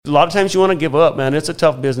A lot of times you want to give up, man. It's a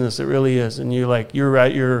tough business. It really is. And you're at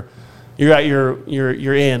your end. You're at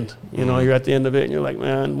the end of it, and you're like,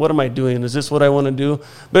 man, what am I doing? Is this what I want to do?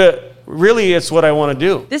 But really, it's what I want to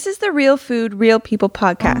do. This is the Real Food, Real People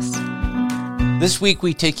podcast. This week,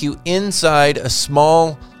 we take you inside a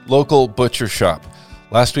small local butcher shop.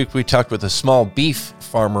 Last week, we talked with a small beef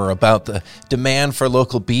farmer about the demand for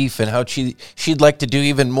local beef and how she'd like to do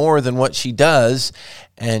even more than what she does.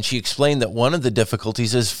 And she explained that one of the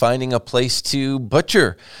difficulties is finding a place to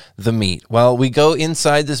butcher the meat. Well, we go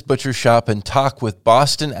inside this butcher shop and talk with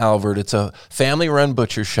Boston Alvord. It's a family-run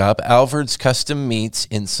butcher shop, Alvord's Custom Meats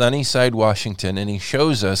in Sunnyside, Washington. And he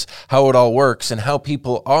shows us how it all works and how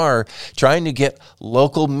people are trying to get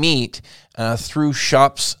local meat through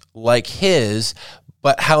shops like his,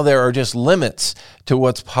 but how there are just limits to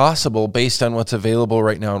what's possible based on what's available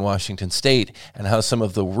right now in Washington State, and how some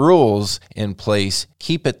of the rules in place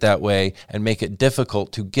keep it that way and make it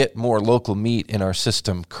difficult to get more local meat in our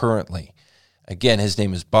system currently. Again, his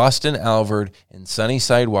name is Boston Alvord in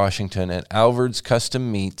Sunnyside, Washington at Alvord's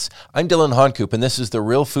Custom Meats. I'm Dylan Honcoop, and this is the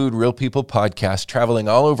Real Food, Real People podcast, traveling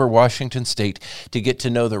all over Washington State to get to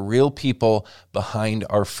know the real people behind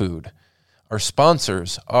our food. Our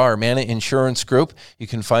sponsors are Manna Insurance Group. You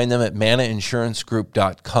can find them at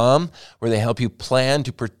mannainsuranceGroup.com, where they help you plan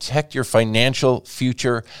to protect your financial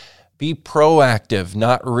future. Be proactive,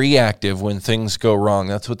 not reactive when things go wrong.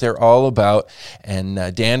 That's what they're all about. And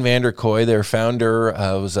Dan Vanderkoy, their founder,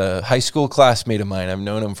 was a high school classmate of mine. I've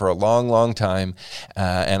known him for a long, long time,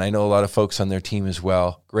 and I know a lot of folks on their team as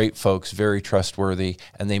well. Great folks, very trustworthy,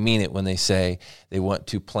 and they mean it when they say they want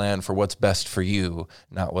to plan for what's best for you,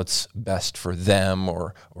 not what's best for them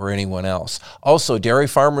or anyone else. Also, Dairy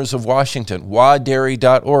Farmers of Washington,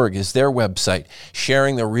 wadairy.org is their website,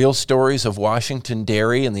 sharing the real stories of Washington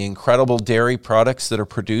dairy and the incredible dairy products that are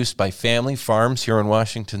produced by family farms here in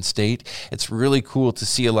Washington State. It's really cool to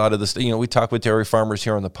see a lot of this. We talk with dairy farmers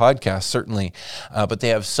here on the podcast, certainly, but they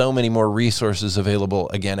have so many more resources available,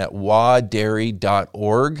 again, at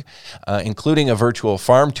wadairy.org. Including a virtual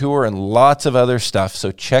farm tour and lots of other stuff.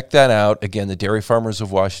 So check that out. Again, the Dairy Farmers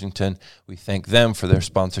of Washington, we thank them for their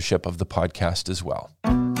sponsorship of the podcast as well.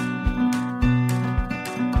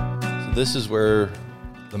 So this is where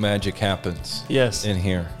the magic happens. Yes. In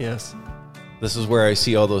here. Yes. This is where I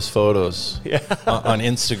see all those photos on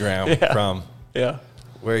Instagram from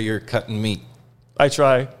where you're cutting meat. I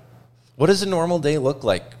try. What does a normal day look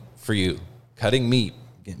like for you? Cutting meat,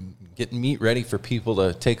 getting meat ready for people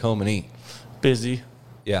to take home and eat. Busy.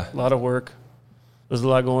 Yeah. A lot of work. There's a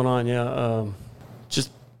lot going on, just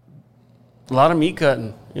a lot of meat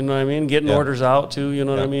cutting, you know what I mean? Getting orders out, too, you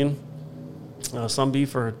know what I mean? Some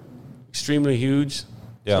beef are extremely huge.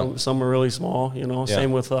 Yeah. Some are really small,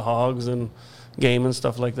 Same with the hogs and game and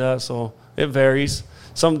stuff like that. So it varies.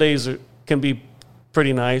 Some days can be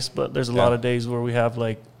pretty nice, but there's a lot of days where we have,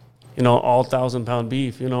 all 1,000-pound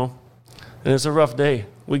beef, And it's a rough day.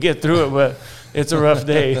 We get through it, but it's a rough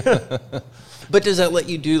day. But does that let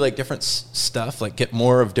you do different stuff, get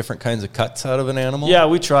more of different kinds of cuts out of an animal? Yeah,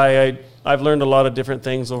 we try. I've learned a lot of different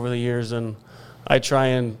things over the years, and I try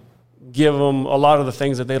and give them a lot of the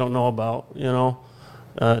things that they don't know about,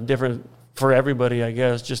 different for everybody, I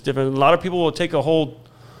guess, just different. A lot of people will take a whole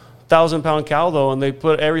 1,000-pound cow, though, and they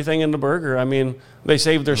put everything in the burger. I mean, they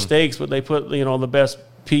save their steaks, but they put, the best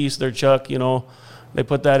piece, their chuck, they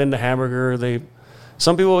put that in the hamburger.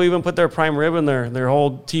 Some people even put their prime rib in their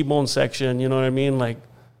whole T-bone section, you know what I mean?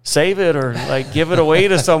 Save it or give it away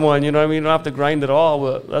to someone, you know what I mean? You don't have to grind it all,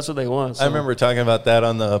 but that's what they want. So. I remember talking about that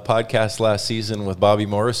on the podcast last season with Bobby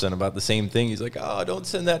Morrison about the same thing. He's like, oh, don't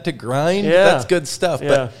send that to grind. Yeah. That's good stuff. Yeah.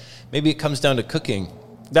 But maybe it comes down to cooking.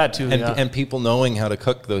 That too, and people knowing how to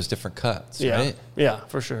cook those different cuts, right? Yeah,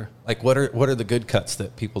 for sure. What are the good cuts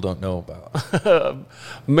that people don't know about?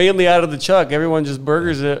 Mainly out of the chuck. Everyone just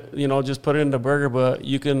burgers it, just put it in the burger. But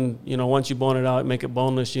you can, once you bone it out, make it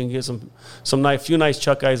boneless. You can get some few nice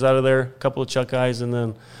chuck eyes out of there, a couple of chuck eyes, and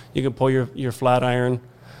then you can pull your flat iron,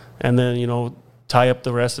 and then tie up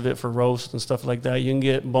the rest of it for roast and stuff like that. You can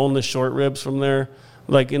get boneless short ribs from there.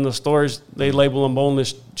 In the stores, they label them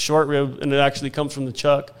boneless short rib, and it actually comes from the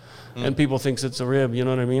chuck, and people thinks it's a rib. You know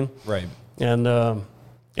what I mean? Right. And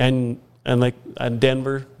like a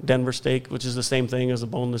Denver steak, which is the same thing as a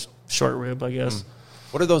boneless short rib, I guess.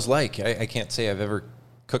 What are those like? I can't say I've ever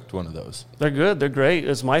cooked one of those. They're good. They're great.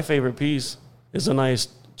 It's my favorite piece. It's a nice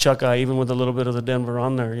chuck eye, even with a little bit of the Denver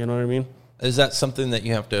on there. You know what I mean? Is that something that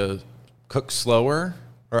you have to cook slower?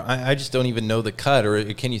 Or I just don't even know the cut. Or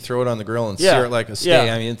can you throw it on the grill and sear it like a steak?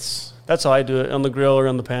 Yeah. I mean, that's how I do it, on the grill or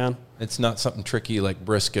on the pan. It's not something tricky like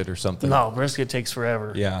brisket or something. No, brisket takes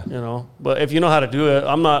forever. Yeah. You know, but if you know how to do it,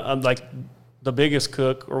 I'm like the biggest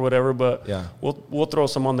cook or whatever, but Yeah. we'll throw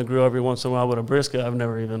some on the grill every once in a while. But a brisket, I've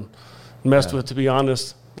never even messed with, to be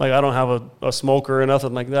honest. Like, I don't have a smoker or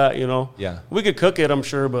nothing like that, you know. Yeah. We could cook it, I'm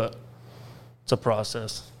sure, but it's a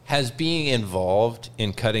process. Has being involved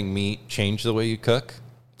in cutting meat changed the way you cook?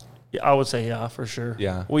 Yeah, I would say, yeah, for sure.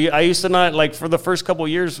 Yeah. I used to not, like, for the first couple of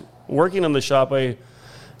years working in the shop, I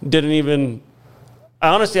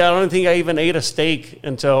honestly, I don't think I even ate a steak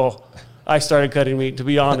until I started cutting meat, to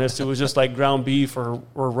be honest. It was just like ground beef or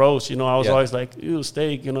roast, you know. I was always like, ew,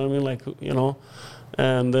 steak, you know what I mean? Like, you know.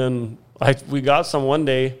 And then we got some one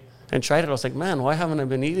day and tried it. I was like, man, why haven't I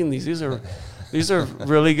been eating these? These are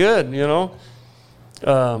really good, you know.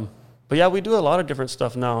 But yeah, we do a lot of different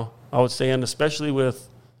stuff now, I would say, and especially with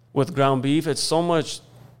ground beef, it's so much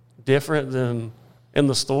different than in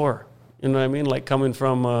the store. You know what I mean? Like coming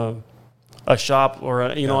from a shop or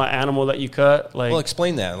an animal that you cut. Like, well,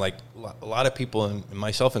 explain that. Like a lot of people, and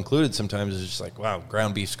myself included, sometimes it's just like, wow,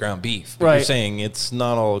 ground beef's ground beef. But you're saying it's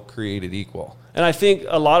not all created equal. And I think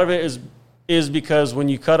a lot of it is because when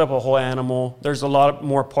you cut up a whole animal, there's a lot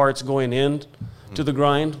more parts going in to the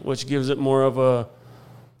grind, which gives it more of a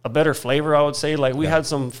better flavor, I would say. Like we had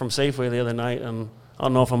some from Safeway the other night, and I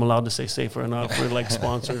don't know if I'm allowed to say Safeway or not, if we're like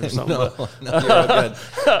sponsored or something. No, you're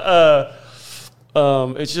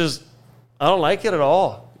good. It's just, I don't like it at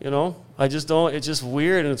all, you know. I just don't. It's just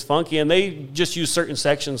weird and it's funky, and they just use certain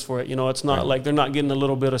sections for it. You know, it's not like they're not getting a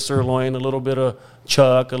little bit of sirloin, a little bit of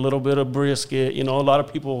chuck, a little bit of brisket. You know, a lot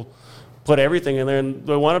of people put everything in there, and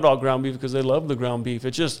they want it all ground beef because they love the ground beef.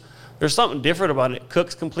 It's just, there's something different about it. It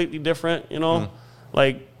cooks completely different, you know.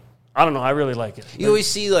 Like, I don't know. I really like it. You always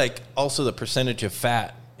see like also the percentage of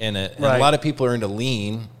fat in it, and a lot of people are into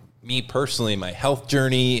lean. Me personally, my health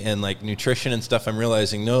journey and like nutrition and stuff, I'm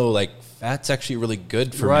realizing like fat's actually really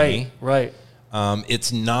good for me. Right.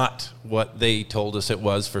 It's not what they told us it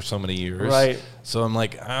was for so many years. Right. So I'm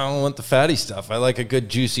like, I don't want the fatty stuff. I like a good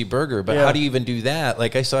juicy burger. But how do you even do that?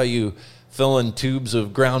 Like I saw you filling tubes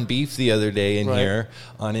of ground beef the other day in here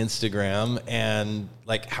on Instagram, and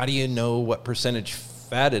like, how do you know what percentage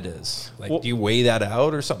fat it is? Like, do you weigh that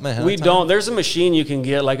out or something ahead of time? We don't. There's a machine you can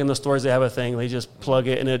get, like in the stores, they have a thing. They just plug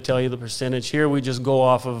it and it'll tell you the percentage. Here we just go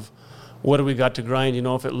off of what do we got to grind. You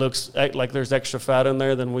know, if it looks like there's extra fat in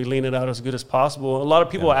there, then we lean it out as good as possible. A lot of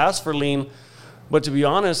people ask for lean, but to be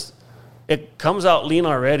honest, it comes out lean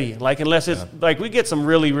already. Like, unless it's like, we get some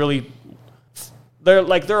really, really,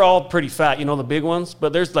 they're all pretty fat, you know, the big ones,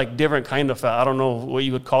 but there's like different kind of fat. I don't know what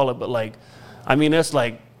you would call it, but like, I mean, it's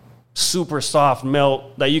like super soft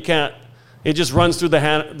melt that you can't, it just runs through the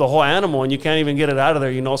whole animal and you can't even get it out of there,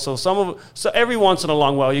 you know. So every once in a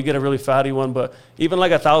long while you get a really fatty one, but even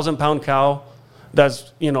like 1,000-pound cow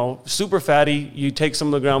that's, you know, super fatty, you take some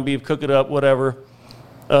of the ground beef, cook it up, whatever.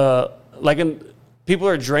 People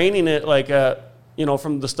are draining it like you know,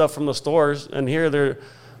 from the stuff from the stores, and here they're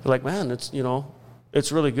like, man, it's, you know,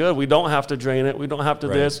 it's really good. We don't have to drain it. We don't have to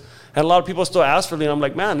this. And a lot of people still ask for lean. I'm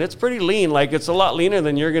like, man, it's pretty lean. Like, it's a lot leaner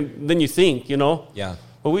than you think, you know? Yeah.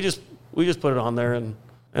 But we just put it on there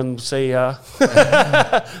and say, yeah.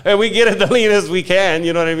 And we get it the leanest we can,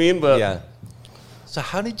 you know what I mean? But yeah. So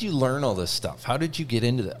how did you learn all this stuff? How did you get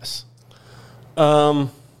into this? My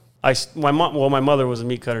mother was a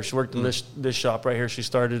meat cutter. She worked in this shop right here. She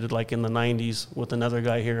started it like in the 90s with another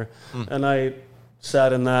guy here. And I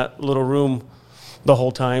sat in that little room the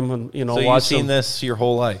whole time, and you know, so you've seen this your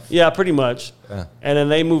whole life. Yeah, pretty much. Yeah. And then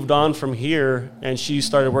they moved on from here, and she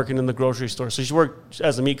started working in the grocery store. So she worked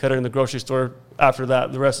as a meat cutter in the grocery store after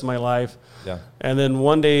that the rest of my life. Yeah. And then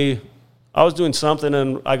one day, I was doing something,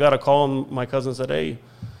 and I got a call, and my cousin said, "Hey,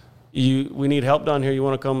 we need help down here. You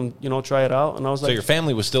want to come, you know, try it out?" And I was like, "So your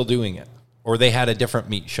family was still doing it, or they had a different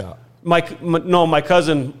meat shop?" My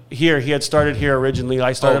cousin here, he had started here originally.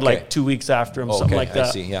 I started like 2 weeks after him, something like that. I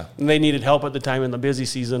see, yeah. And they needed help at the time in the busy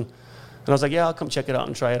season. And I was like, yeah, I'll come check it out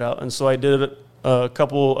and try it out. And so I did it a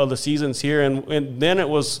couple of the seasons here, and then it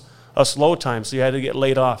was a slow time, so you had to get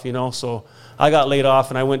laid off, you know. So I got laid off,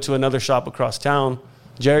 and I went to another shop across town,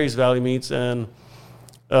 Jerry's Valley Meats, and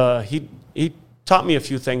he taught me a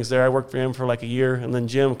few things there. I worked for him for like a year, and then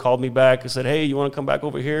Jim called me back and said, hey, you want to come back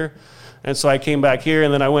over here? And so I came back here,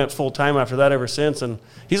 and then I went full-time after that ever since. And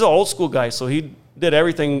he's an old-school guy, so he did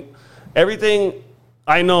everything. Everything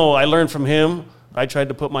I know, I learned from him. I tried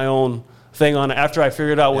to put my own thing on it after I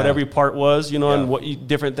figured out what every part was, you know, and what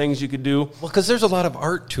different things you could do. Well, because there's a lot of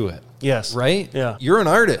art to it. Yes. Right? Yeah. You're an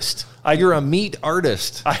artist. You're a meat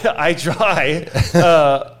artist. I try.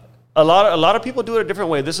 A lot of people do it a different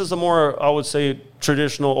way. This is a more, I would say,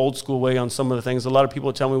 traditional, old school way on some of the things. A lot of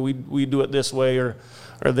people tell me we do it this way or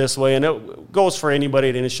this way, and it goes for anybody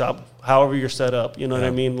at any shop, however you're set up. You know what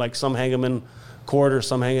I mean? Like some hang them in quarters,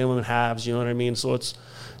 some hang them in halves. You know what I mean? So it's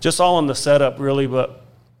just all on the setup, really. But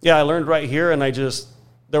yeah, I learned right here, and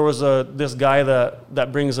there was this guy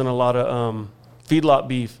that brings in a lot of feedlot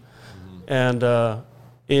beef, and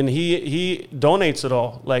he donates it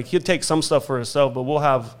all. Like he'll take some stuff for himself, but we'll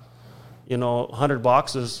have 100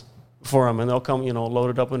 boxes for him, and they'll come,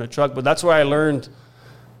 load it up in a truck. But that's where I learned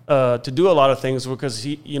to do a lot of things, because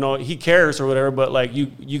he cares or whatever. But like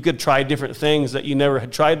you could try different things that you never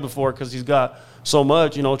had tried before, because he's got so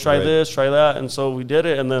much. Try this, try that, and so we did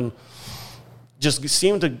it, and then just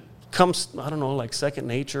seemed to come. I don't know, like second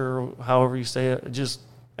nature, or however you say it.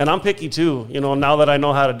 And I'm picky too. Now that I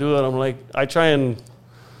know how to do it, I'm like I try and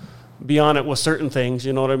be on it with certain things.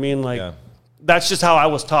 You know what I mean? Like. Yeah. That's just how I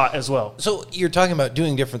was taught as well. So you're talking about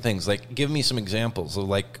doing different things. Like, give me some examples of,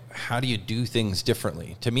 like, how do you do things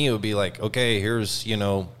differently? To me, it would be like, okay, here's,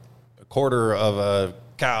 a quarter of a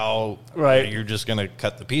cow. Right. You're just going to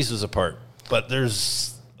cut the pieces apart. But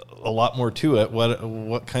there's a lot more to it.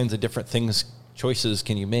 What kinds of different choices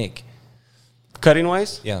can you make?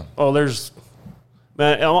 Cutting-wise? Yeah. Oh,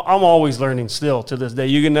 man, I'm always learning still to this day.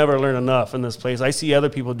 You can never learn enough in this place. I see other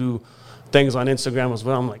people do things on Instagram as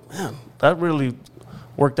well. I'm like, man, that really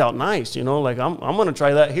worked out nice, like I'm going to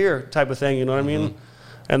try that here type of thing, you know what I mean?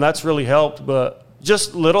 And that's really helped. But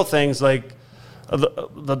just little things like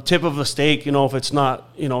the tip of the steak, if it's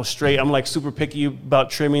not, straight. I'm like super picky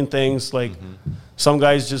about trimming things. Like some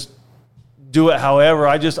guys just do it however.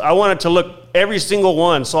 I want it to look every single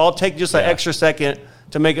one. So I'll take just an extra second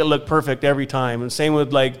to make it look perfect every time. And same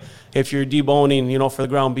with like if you're deboning, for the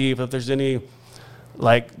ground beef, if there's any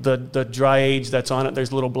like the dry age that's on it,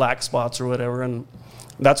 there's little black spots or whatever, and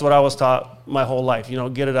that's what I was taught my whole life,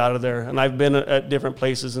 get it out of there. And I've been at different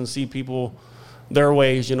places and see people their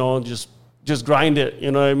ways, just grind it, you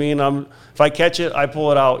know what I mean? If I catch it, I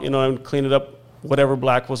pull it out, and clean it up, whatever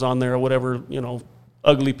black was on there or whatever,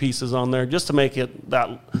 ugly pieces on there, just to make it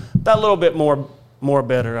that little bit more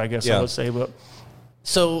better, I guess I would say. But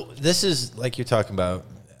so this is like you're talking about,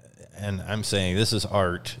 and I'm saying this is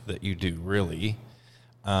art that you do, really.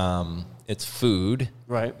 It's food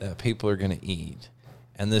that people are going to eat.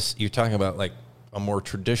 And this, you're talking about like a more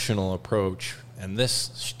traditional approach. And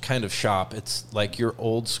this kind of shop, it's like your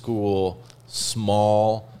old school,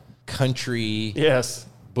 small, country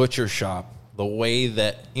butcher shop. The way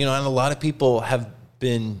that, and a lot of people have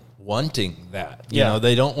been wanting that. You know,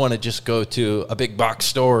 they don't want to just go to a big box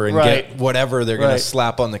store and get whatever they're going to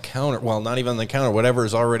slap on the counter. Well, not even on the counter, whatever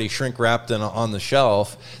is already shrink wrapped and on the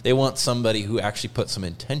shelf. They want somebody who actually put some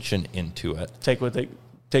intention into it. Take what they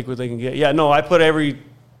can get. Yeah, no, I put every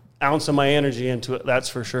ounce of my energy into it. That's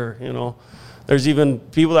for sure. There's even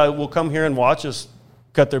people that will come here and watch us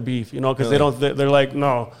cut their beef, because they're like,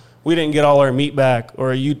 no, we didn't get all our meat back,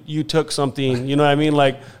 or you took something, you know what I mean?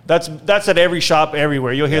 Like that's at every shop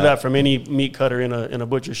everywhere. You'll hear that from any meat cutter in a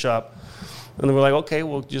butcher shop. And then we're like, okay,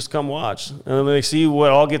 well, just come watch. And then they see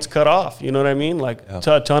what all gets cut off, you know what I mean? Like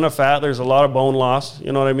a ton of fat, there's a lot of bone loss,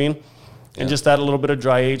 you know what I mean? And just that a little bit of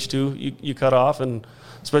dry age too, you cut off. And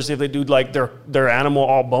especially if they do like their animal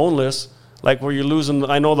all boneless, like where you're losing,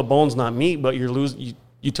 I know the bone's not meat, but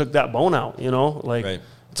you took that bone out, like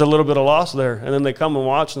it's a little bit of loss there. And then they come and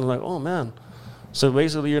watch and they're like, oh man. So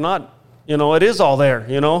basically you're not, it is all there,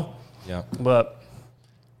 Yeah. But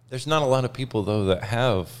there's not a lot of people though that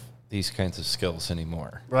have these kinds of skills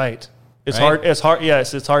anymore. Right. It's hard. It's hard.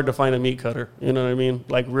 Yes. It's hard to find a meat cutter. You know what I mean?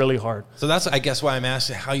 Like really hard. So that's, I guess, why I'm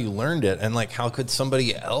asking how you learned it and like, how could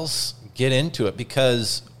somebody else get into it?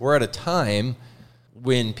 Because we're at a time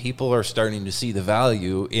when people are starting to see the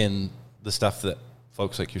value in the stuff that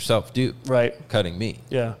folks like yourself do. Right. Cutting meat.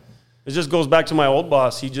 Yeah. It just goes back to my old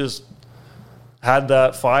boss. He just had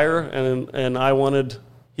that fire and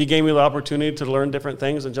he gave me the opportunity to learn different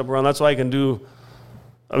things and jump around. That's why I can do,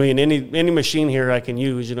 any machine here I can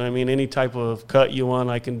use, any type of cut you want,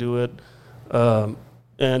 I can do it.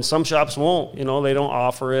 And some shops won't, they don't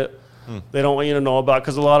offer it. They don't want you to know about it,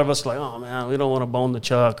 because a lot of us are like, oh man, we don't want to bone the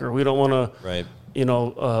chuck, or we don't want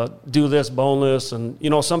to, do this boneless. And,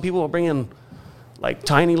 some people will bring in like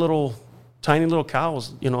tiny little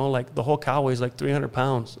cows, like the whole cow weighs like 300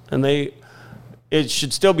 pounds. And it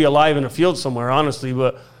should still be alive in a field somewhere, honestly,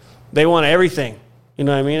 but they want everything, you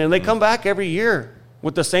know what I mean? And they come back every year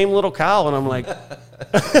with the same little cow. And I'm like,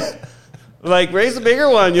 like raise a bigger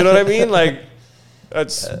one, you know what I mean? Like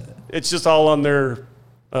it's just all on their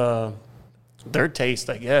taste,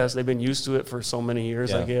 I guess. They've been used to it for so many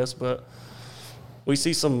years, I guess. But we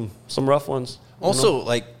see some rough ones. Also,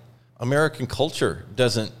 like American culture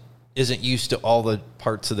isn't used to all the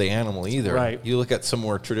parts of the animal either. Right. You look at some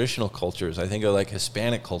more traditional cultures. I think of like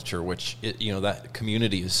Hispanic culture, which that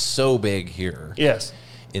community is so big here. Yes.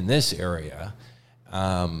 In this area,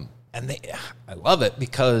 and I love it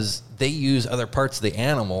because they use other parts of the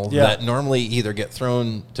animal that normally either get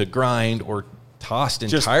thrown to grind or tossed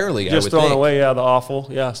entirely. Just thrown away. Yeah, the offal.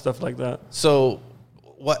 Yeah, stuff like that. So,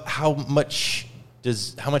 how much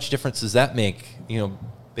difference does that make?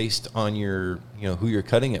 Based on your, who you're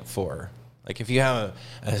cutting it for. Like if you have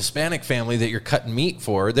a Hispanic family that you're cutting meat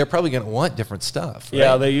for, they're probably going to want different stuff. Right?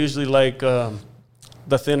 Yeah, they usually like the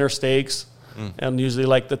thinner steaks and usually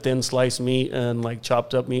like the thin sliced meat and like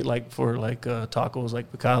chopped up meat, like for like tacos, like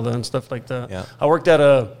picada and stuff like that. Yeah. I worked at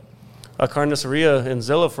a carniceria in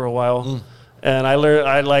Zilla for a while, and I learned.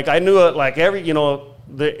 I knew it like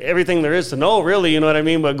everything there is to know, really, you know what I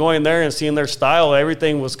mean? But going there and seeing their style,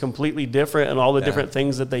 everything was completely different and all the different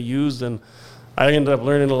things that they used. And I ended up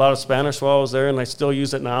learning a lot of Spanish while I was there, and I still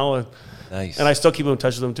use it now. Nice. And I still keep in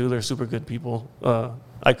touch with them, too. They're super good people.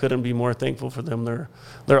 I couldn't be more thankful for them.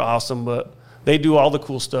 They're awesome, but they do all the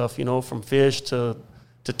cool stuff, from fish to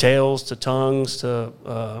tails to tongues to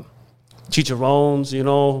chicharrones,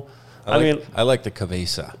 I like the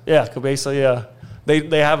cabeza. Yeah, cabeza, yeah.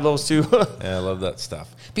 They have those too. Yeah, I love that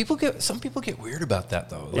stuff. Some people get weird about that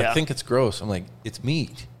though. Think it's gross. I'm like, it's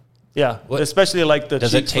meat. Yeah, especially like the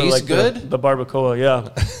does it cheeks taste good? The barbacoa, yeah.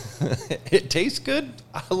 It tastes good.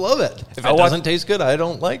 I love it. If it doesn't taste good, I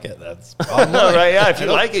don't like it. That's right. Yeah, if you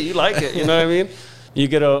like it, you like it. You know what I mean? You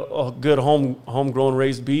get a good homegrown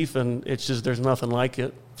raised beef, and it's just there's nothing like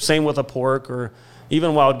it. Same with a pork or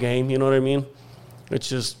even wild game. You know what I mean? It's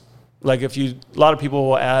just. Like a lot of people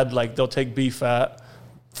will add, like they'll take beef fat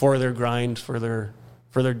for their grind, for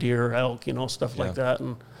their deer or elk, stuff like that.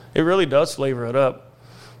 And it really does flavor it up.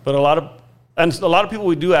 But a lot of people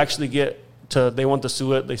we do actually get they want to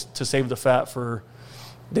suet to save the fat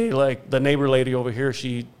like the neighbor lady over here,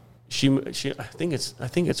 she I think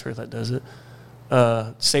it's her that does it.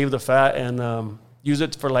 Save the fat and use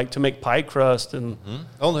it for to make pie crust and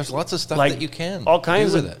there's lots of stuff that you can all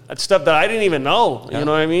kinds of stuff that I didn't even know. You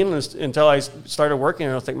know what I mean? Until I started working,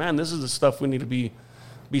 and I was like, man, this is the stuff we need to be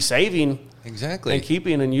saving exactly and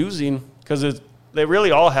keeping and using because it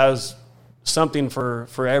really all has something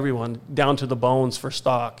for everyone down to the bones for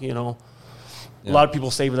stock. A lot of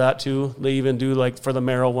people save that too. They even do for the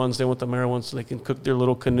marrow ones. They want the marrow ones so they can cook their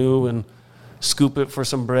little canoe and scoop it for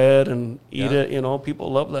some bread and eat it.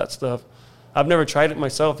 People love that stuff. I've never tried it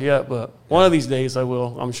myself yet, but one of these days I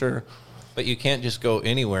will, I'm sure. But you can't just go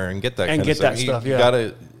anywhere and get that kind of stuff. You got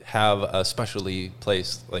to have a specialty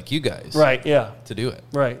place like you guys. Right, yeah. To do it.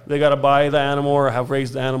 Right. They got to buy the animal or have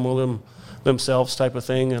raised the animal themselves type of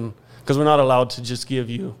thing. And because we're not allowed to just give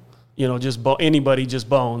you, anybody just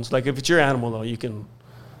bones. Like if it's your animal, though, you can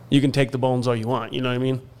take the bones all you want. You know what I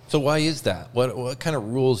mean? So why is that? What kind of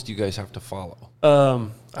rules do you guys have to follow?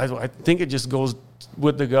 I think it just goes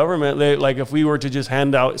with the government. If we were to just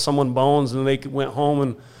hand out someone bones and they went home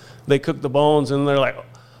and they cooked the bones and they're like,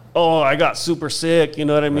 oh, I got super sick, you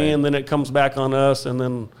know what I mean? Right. And then it comes back on us, and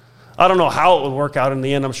then I don't know how it would work out in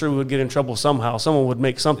the end. I'm sure we would get in trouble somehow. Someone would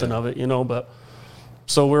make something of it, but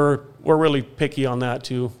so we're really picky on that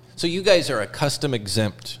too. So you guys are a custom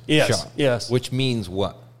exempt shop. Yes. Which means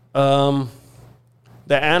what? The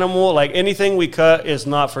animal, anything we cut is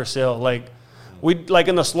not for sale. We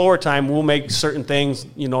in the slower time, we'll make certain things,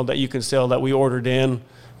 that you can sell that we ordered in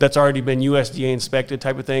that's already been USDA inspected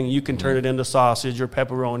type of thing. You can turn it into sausage or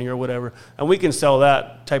pepperoni or whatever, and we can sell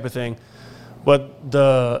that type of thing. But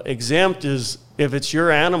the exempt is if it's your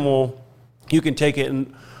animal, you can take it,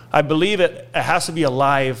 and I believe it has to be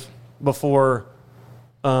alive before,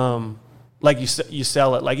 you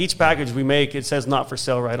sell it. Each package we make, it says not for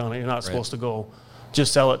sale right on it. You're not supposed to go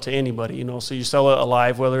just sell it to anybody, So you sell it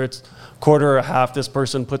alive, whether it's quarter or half. This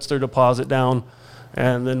person puts their deposit down,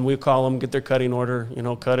 and then we call them, get their cutting order,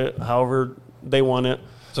 cut it however they want it.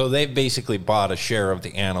 So they basically bought a share of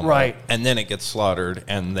the animal, right? And then it gets slaughtered,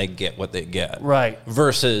 and they get what they get, right?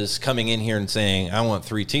 Versus coming in here and saying, "I want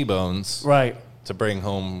 3 T-bones, right, to bring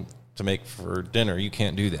home to make for dinner." You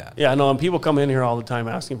can't do that. Yeah, no. And people come in here all the time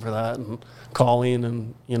asking for that and calling,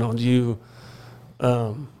 and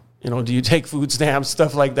do you take food stamps,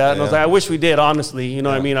 stuff like that? And I wish we did, honestly.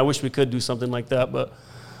 I mean, I wish we could do something like that, but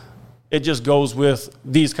it just goes with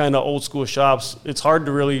these kind of old school shops. It's hard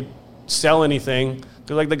to really sell anything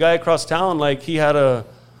because, the guy across town, he had a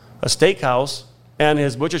steakhouse and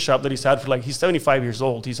his butcher shop that he's had for he's 75 years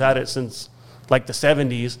old. He's had it since the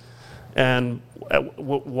 70s, and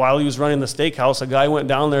while he was running the steakhouse, a guy went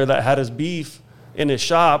down there that had his beef in his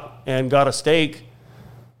shop and got a steak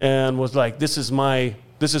and was like, this is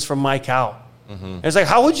from my cow. And it's like,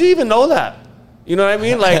 how would you even know that? You know what I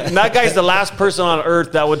mean? Like, that guy's the last person on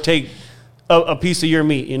earth that would take a piece of your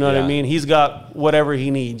meat. You know what I mean? He's got whatever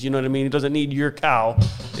he needs. You know what I mean? He doesn't need your cow.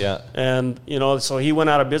 Yeah. And, so he went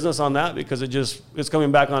out of business on that because it's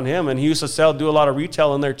coming back on him. And he used to do a lot of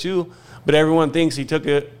retail in there too. But everyone thinks he took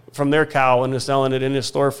it from their cow and is selling it in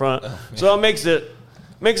his storefront. So it makes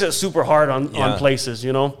it super hard on places,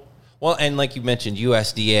 Well, and like you mentioned,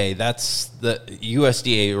 USDA, that's the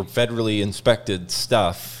USDA or federally inspected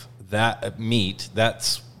stuff, that meat,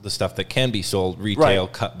 that's the stuff that can be sold retail,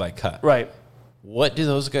 cut by cut. Right. What do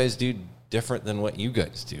those guys do different than what you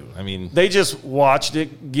guys do? I mean, they just watched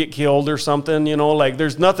it get killed or something, like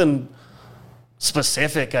there's nothing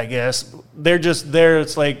specific, I guess. They're just there.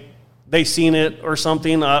 It's like they seen it or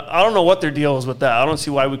something. I don't know what their deal is with that. I don't see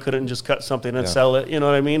why we couldn't just cut something and sell it. You know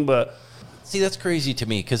what I mean? But see, that's crazy to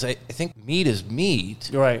me because I think meat is meat.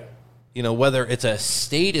 Right. Whether it's a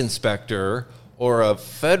state inspector or a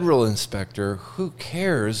federal inspector, who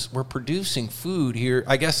cares? We're producing food here.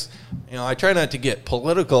 I guess, I try not to get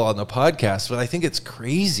political on the podcast, but I think it's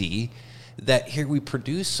crazy that here we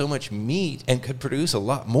produce so much meat and could produce a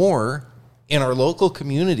lot more in our local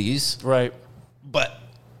communities. Right. But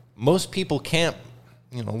most people can't,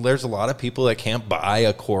 there's a lot of people that can't buy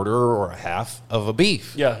a quarter or a half of a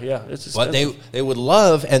beef. Yeah. It's expensive. But they would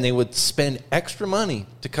love and they would spend extra money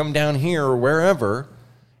to come down here or wherever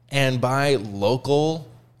and buy local,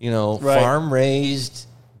 farm-raised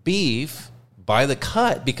beef by the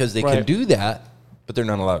cut because they can do that, but they're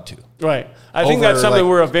not allowed to. Right. I think that's something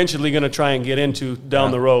we're eventually going to try and get into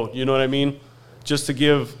down the road. You know what I mean? Just to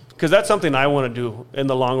give, because that's something I want to do in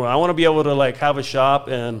the long run. I want to be able to have a shop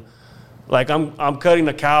and I'm cutting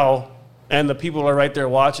a cow and the people are right there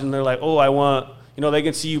watching. And they're like, oh, I want, they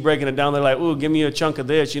can see you breaking it down. They're like, oh, give me a chunk of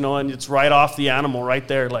this, and it's right off the animal right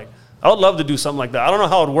there. Like, I would love to do something like that. I don't know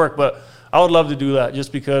how it would work, but I would love to do that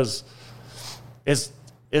just because it's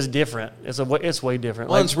different. It's way different.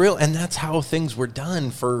 Well, it's real, and that's how things were done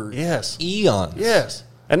for eons. Yes,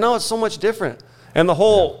 and now it's so much different. And the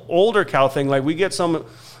whole older cow thing, we get some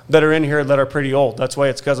that are in here that are pretty old. That's why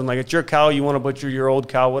it's cousin. It's your cow. You want to butcher your old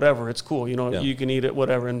cow, whatever. It's cool. You can eat it,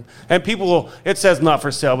 whatever. And people, it says not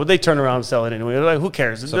for sale, but they turn around and sell it anyway. They're like, who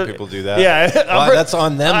cares? Some people do that. Yeah. Well, that's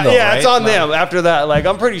on them, though, yeah, right? it's on them. After that,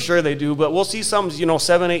 I'm pretty sure they do. But we'll see some,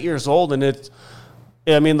 7, 8 years old, and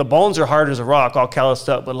the bones are hard as a rock, all calloused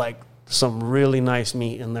up, but some really nice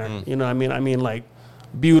meat in there. You know what I mean?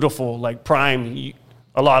 Beautiful, prime,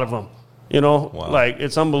 a lot of them. Wow.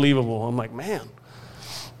 It's unbelievable. I'm like, man.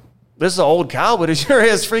 This is an old cow, but it sure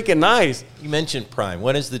is freaking nice. You mentioned prime.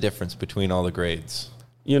 What is the difference between all the grades?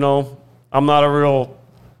 I'm not a real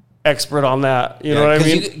expert on that. You know what I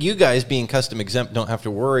mean? You guys being custom exempt don't have to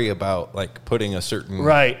worry about putting a certain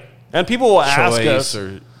right. And people will ask us,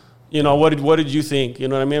 what did you think? You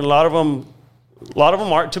know what I mean? A lot of them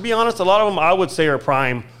are. To be honest, a lot of them I would say are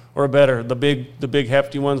prime or better. The big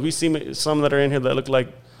hefty ones. We see some that are in here that look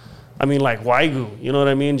like Wagyu, you know what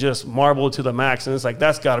I mean? Just marble to the max. And it's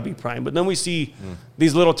that's got to be prime. But then we see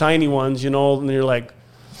these little tiny ones, and you're like,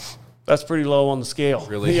 that's pretty low on the scale.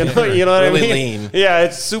 Really? You know what really I mean? Lean. Yeah,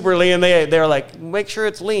 it's super lean. They're like, make sure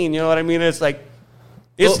it's lean. You know what I mean? It's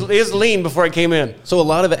it's lean before it came in. So a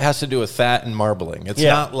lot of it has to do with fat and marbling. It's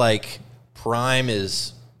not like prime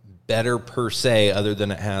is better per se, other than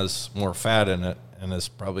it has more fat in it. And it's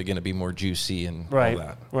probably going to be more juicy and all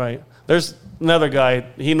that. Right. There's another guy.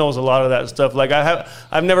 He knows a lot of that stuff.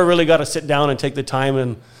 I've never really got to sit down and take the time.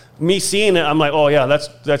 And me seeing it, I'm like, oh yeah,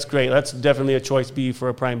 that's great. That's definitely a choice beef or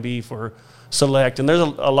a prime beef or select. And there's a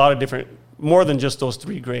lot of different, more than just those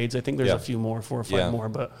 3 grades. I think there's a few more, 4 or 5 more.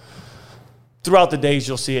 But throughout the days,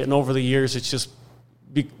 you'll see it. And over the years, it's just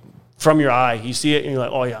from your eye. You see it and you're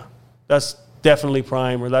like, oh yeah, that's definitely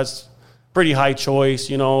prime, or that's pretty high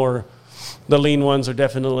choice, or the lean ones are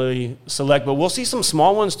definitely select. But we'll see some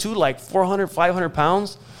small ones too, 400, 500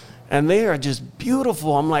 pounds, and they are just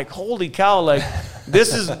beautiful. I'm like, holy cow,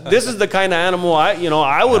 this is the kind of animal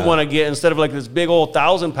I would want to get instead of this big old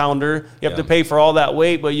 1,000-pounder. You have to pay for all that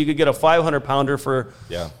weight, but you could get a 500-pounder for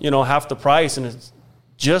half the price, and it's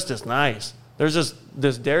just as nice. There's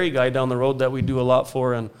this dairy guy down the road that we do a lot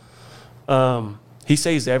for, and he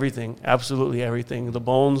saves everything, absolutely everything, the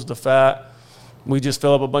bones, the fat. We just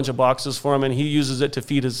fill up a bunch of boxes for him, and he uses it to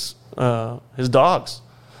feed his dogs.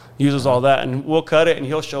 He uses all that, and we'll cut it, and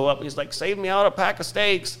he'll show up. And he's like, "Save me out a pack of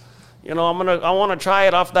steaks. I want to try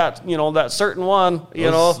it off that that certain one.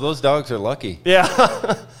 Those dogs are lucky.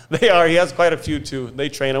 Yeah, they are. He has quite a few too. They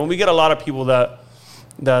train them. We get a lot of people that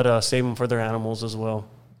save them for their animals as well.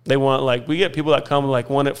 They want, like, we get people that come like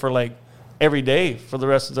want it for like every day for the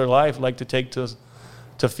rest of their life, like to take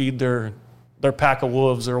to feed their pack of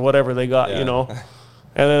wolves or whatever they got, you know.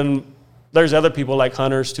 And then there's other people like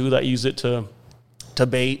hunters too that use it to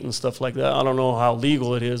bait and stuff like that. I don't know how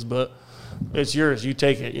legal it is, but it's yours. You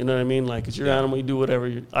take it. You know what I mean? Like, it's your animal. You do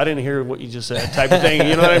whatever. I didn't hear what you just said, type of thing.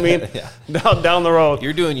 You know what I mean? Down the road.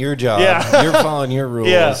 You're doing your job. Yeah. You're following your rules.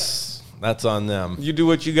 Yeah. That's on them. You do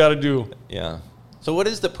what you got to do. Yeah. So what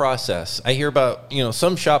is the process? I hear about,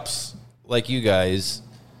 some shops like you guys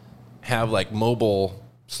have like mobile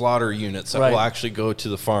slaughter units that will actually go to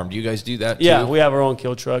the farm. Do you guys do that too? Yeah, we have our own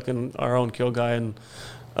kill truck and our own kill guy. And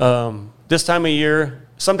this time of year,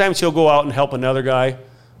 sometimes he'll go out and help another guy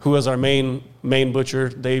who is our main butcher.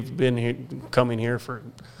 They've been coming here for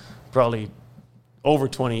probably over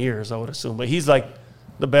 20 years, I would assume. But he's like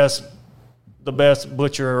the best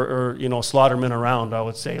butcher or slaughterman around, I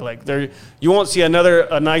would say. Like, you won't see a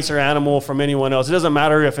nicer animal from anyone else. It doesn't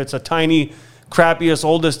matter if it's a tiny, crappiest,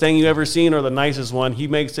 oldest thing you ever seen or the nicest one. He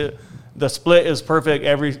makes it. The split is perfect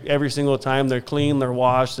every single time. They're clean, they're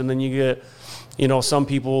washed, and then you get some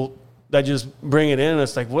people that just bring it in and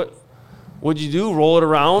it's like, what'd you do? Roll it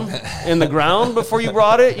around in the ground before you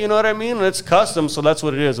brought it? You know what I mean? And it's custom, so that's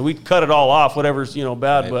what it is. We cut it all off, whatever's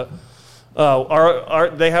bad. Right.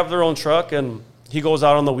 But they have their own truck, and he goes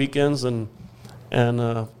out on the weekends and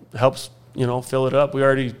helps fill it up.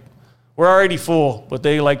 We're already full, but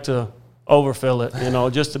they like to overfill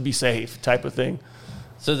it, just to be safe, type of thing.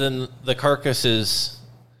 So then the carcass is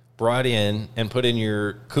brought in and put in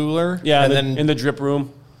your cooler. Yeah, and then in the drip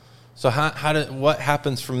room. So what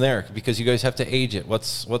happens from there? Because you guys have to age it.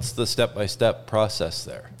 What's the step-by-step process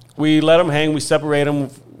there? We let them hang. We separate them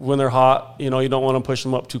when they're hot. You don't want to push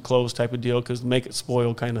them up too close, type of deal, because make it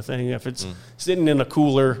spoil, kind of thing. If it's sitting in a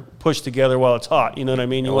cooler, pushed together while it's hot, you know what I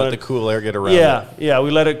mean? You let the cool air get around. Yeah.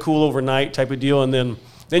 We let it cool overnight, type of deal, and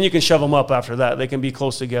then you can shove them up after that. They can be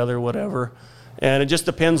close together, whatever. And it just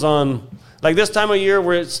depends on, like this time of year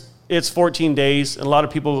where it's 14 days, and a lot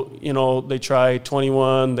of people, they try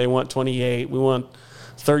 21, they want 28, we want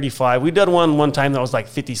 35. We did one time that was like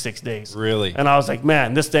 56 days. Really? And I was like,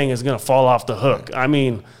 man, this thing is going to fall off the hook. I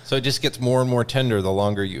mean. So it just gets more and more tender the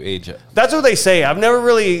longer you age it. That's what they say. I've never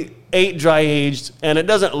really ate dry aged, and it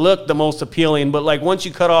doesn't look the most appealing, but like once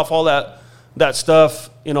you cut off all that stuff,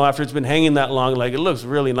 after it's been hanging that long, like it looks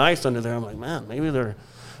really nice under there. I'm like, man, maybe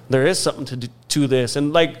there is something to this.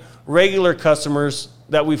 And like regular customers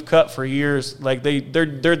that we've cut for years, like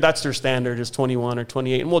they're that's their standard is 21 or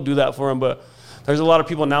 28, and we'll do that for them. But there's a lot of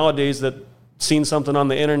people nowadays that seen something on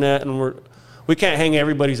the internet, and we can't hang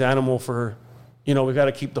everybody's animal for, we got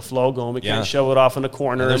to keep the flow going. We can't shove it off in the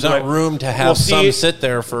corner. And there's not room to have some sit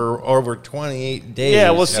there for over 28 days.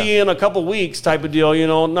 Yeah, we'll see you in a couple weeks type of deal.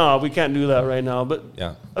 No, we can't do that right now. But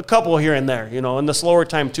a couple here and there, and the slower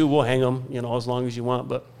time too, we'll hang them, as long as you want.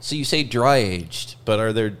 But so you say dry aged, but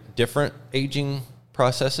are there different aging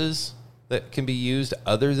processes that can be used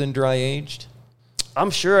other than dry aged? I'm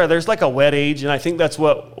sure there's like a wet age, and I think that's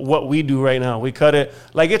what we do right now. We cut it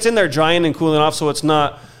like it's in there drying and cooling off, so it's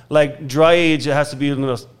not like dry age. It has to be in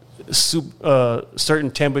a certain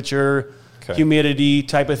temperature, humidity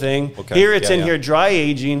type of thing. Okay. Here it's in here dry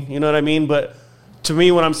aging, you know what I mean? But to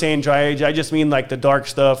me, when I'm saying dry age, I just mean like the dark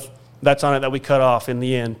stuff that's on it that we cut off in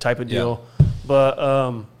the end type of deal.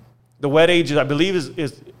 But the wet age, I believe,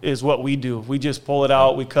 is what we do. We just pull it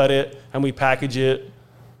out, we cut it, and we package it.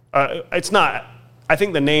 It's not. I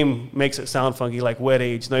think the name makes it sound funky, like wet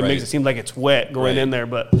age. It makes it seem like it's wet going in there,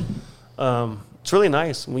 but it's really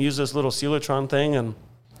nice. We use this little Sealotron thing, and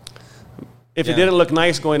if it didn't look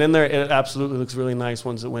nice going in there, it absolutely looks really nice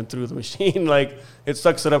once it went through the machine. Like, it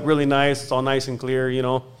sucks it up really nice. It's all nice and clear,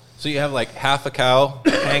 So you have like half a cow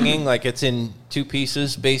hanging, like it's in two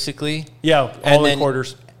pieces, basically? Yeah, all in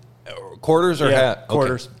quarters. Quarters or half?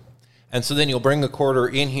 Quarters. Okay. And so then you'll bring the quarter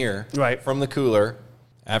in here from the cooler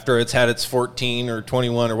after it's had its 14 or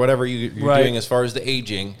 21 or whatever you're doing as far as the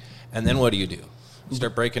aging. And then what do? You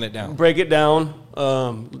start breaking it down. Break it down,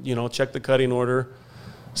 check the cutting order,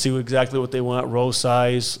 see exactly what they want, row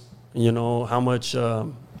size, how much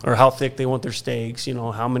or how thick they want their steaks,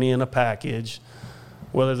 how many in a package,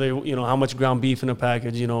 whether they, how much ground beef in a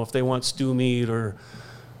package, if they want stew meat or,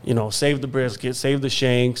 save the brisket, save the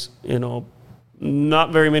shanks,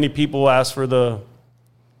 not very many people ask for the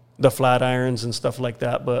flat irons and stuff like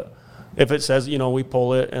that, but if it says, we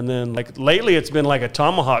pull it. And then like lately it's been like a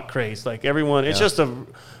tomahawk craze. Like everyone, it's just a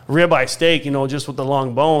ribeye steak, just with the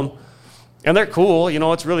long bone, and they're cool.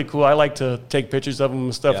 It's really cool. I like to take pictures of them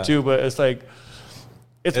and stuff too, but it's like,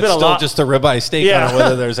 it's It's been a still lot. just a ribeye steak. Yeah. I don't know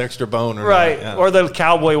whether there's extra bone or Right, not. Yeah. or the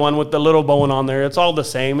cowboy one with the little bone on there. It's all the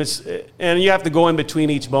same. And you have to go in between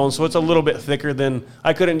each bone, so it's a little bit thicker than.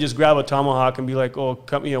 I couldn't just grab a tomahawk and be like, "Oh,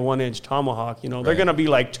 cut me a 1-inch tomahawk." They're Right. gonna be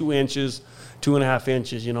like 2 inches, 2.5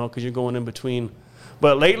 inches. Because you're going in between.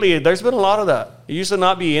 But lately, there's been a lot of that. It used to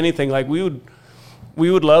not be anything. Like we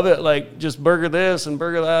would love it, like just burger this and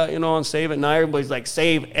burger that, and save it. Now everybody's like,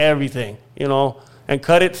 save everything, and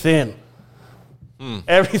cut it thin.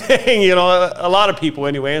 Everything, a lot of people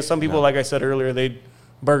anyway. And some people, like I said earlier, they'd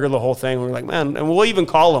burger the whole thing. We're like, man, and we'll even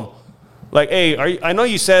call them. Like, hey, I know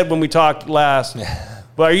you said when we talked last,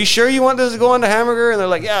 but are you sure you want this to go on the hamburger? And they're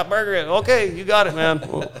like, yeah, burger it. Okay, you got it, man.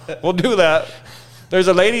 We'll do that. There's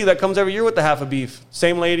a lady that comes every year with the half a beef.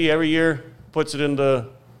 Same lady every year puts it into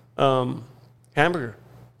hamburger.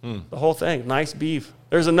 The whole thing. Nice beef.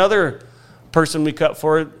 There's another person we cut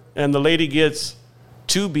for it, and the lady gets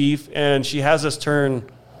 2 beef, and she has us turn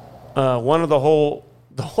one of the whole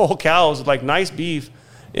cows, like nice beef,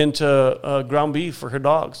 into ground beef for her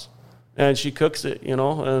dogs, and she cooks it,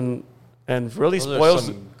 and really Those are spoils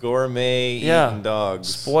some gourmet yeah eating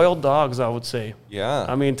dogs. spoiled dogs, I would say. Yeah.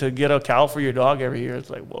 I mean, to get a cow for your dog every year, it's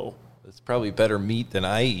like, whoa. It's probably better meat than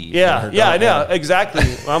I eat. Yeah, than her dog. exactly.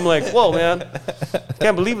 I'm like, whoa, man,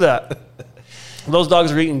 can't believe that. Those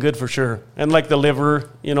dogs are eating good for sure, and like the liver,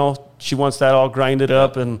 she wants that all grinded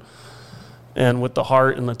up and with the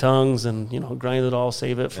heart and the tongues, and grind it all,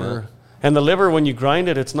 save it for. Yeah. And the liver, when you grind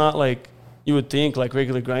it, it's not like you would think like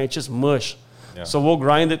regular grind. It's just mush. Yeah. So we'll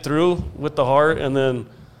grind it through with the heart and then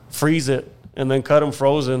freeze it and then cut them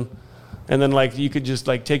frozen. And then like you could just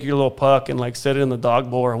like take your little puck and like set it in the dog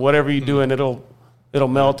bowl or whatever you do, and it'll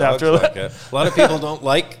melt Dogs after like that. it. A lot of people don't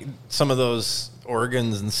like some of those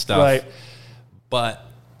organs and stuff. Right. But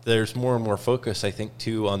there's more and more focus, I think,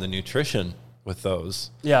 too, on the nutrition with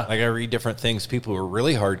those. Yeah. Like I read different things. People who are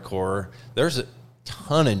really hardcore, there's a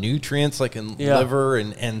ton of nutrients like in liver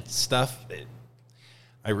and stuff.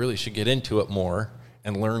 I really should get into it more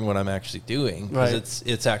and learn what I'm actually doing, because Right.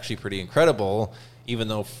 it's actually pretty incredible. Even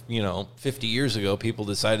though 50 years ago people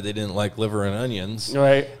decided they didn't like liver and onions,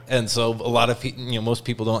 Right. and so a lot of people, most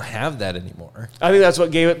people don't have that anymore. I think that's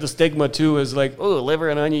what gave it the stigma too, is like, oh, liver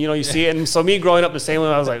and onion, you see it. And so me growing up the same way,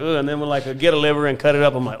 I was like, oh, and then when like I get a liver and cut it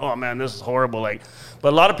up, I'm like, oh man, this is horrible. Like,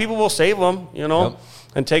 but a lot of people will save them, Yep.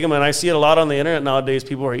 and take them. And I see it a lot on the internet nowadays.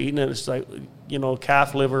 People are eating it. It's like,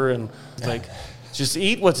 calf liver, and it's like, just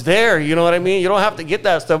eat what's there. You know what I mean? You don't have to get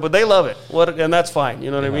that stuff, but they love it. And that's fine.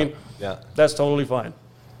 You know what I mean? Yeah. That's totally fine.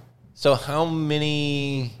 So how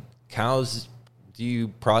many cows do you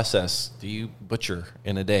process, do you butcher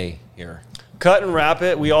in a day here? Cut and wrap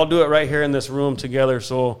it. We all do it right here in this room together.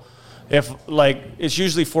 So if like, it's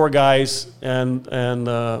usually 4 guys and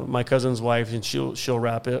my cousin's wife, and she'll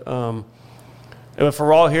wrap it. If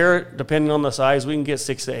we're all here, depending on the size, we can get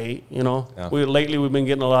 6 to 8, Yeah. Lately we've been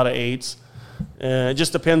getting a lot of 8s. It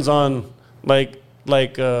just depends on like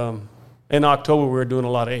in October, we were doing a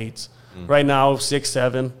lot of 8s. Right now, 6,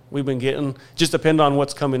 7, we've been getting, just depend on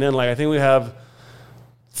what's coming in. Like, I think we have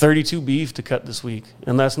 32 beef to cut this week,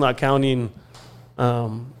 and that's not counting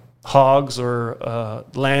hogs or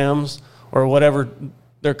lambs or whatever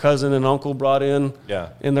their cousin and uncle brought in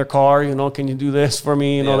in their car. Can you do this for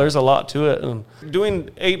me? There's a lot to it. And doing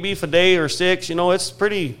 8 beef a day or 6,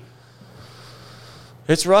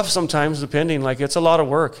 it's rough sometimes, depending. Like, it's a lot of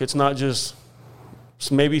work. It's not just,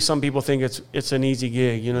 maybe some people think it's an easy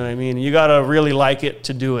gig, you know what I mean? You got to really like it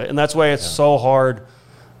to do it. And that's why it's so hard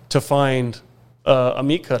to find a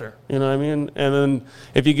meat cutter, you know what I mean? And then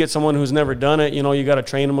if you get someone who's never done it, you got to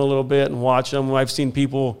train them a little bit and watch them. I've seen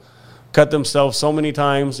people cut themselves so many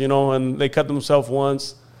times, and they cut themselves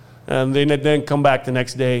once and they then come back the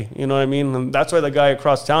next day, you know what I mean? And that's why the guy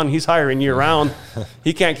across town, he's hiring year round.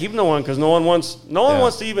 He can't keep no one because no one wants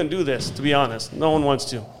to even do this, to be honest. No one wants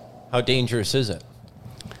to. How dangerous is it?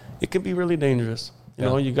 It can be really dangerous.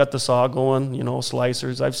 You got the saw going,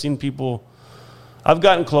 slicers. I've seen people, I've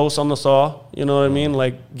gotten close on the saw, you know what I mean?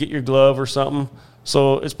 Like, get your glove or something.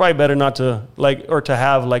 So it's probably better not to, or to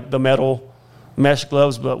have, the metal mesh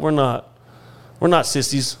gloves, but we're not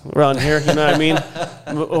sissies around here, you know what I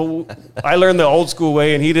mean? I learned the old school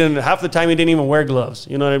way, and half the time he didn't even wear gloves,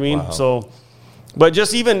 you know what I mean? Wow. So, but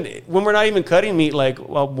just even when we're not even cutting meat,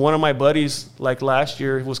 one of my buddies, last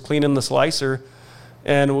year, was cleaning the slicer,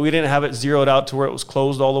 and we didn't have it zeroed out to where it was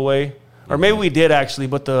closed all the way. Or maybe we did actually,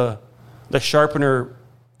 but the sharpener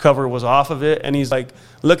cover was off of it. And he's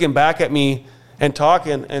looking back at me and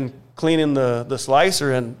talking and cleaning the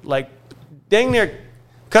slicer, and dang near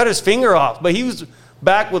cut his finger off. But he was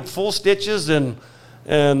back with full stitches and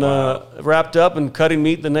and wrapped up and cutting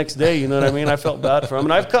meat the next day. You know what I mean? I felt bad for him.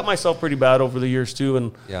 And I've cut myself pretty bad over the years too.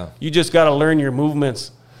 And you just got to learn your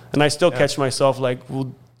movements. And I still catch myself like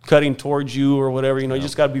cutting towards you or whatever. You know, you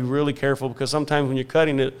just got to be really careful, because sometimes when you're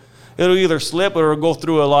cutting it, it'll either slip or it'll go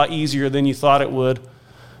through a lot easier than you thought it would.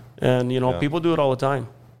 And, you know, people do it all the time.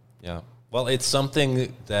 Yeah. Well, it's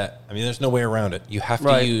something that, I mean, there's no way around it. You have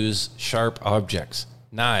to use sharp objects,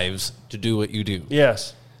 knives, to do what you do.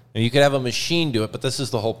 Yes. And you could have a machine do it, but this is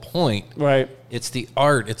the whole point. Right. It's the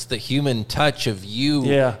art. It's the human touch of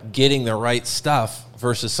you getting the right stuff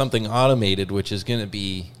versus something automated, which is going to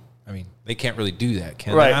be, I mean, they can't really do that,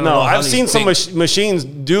 can they? Right. No, I've seen some machines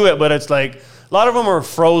do it, but it's like a lot of them are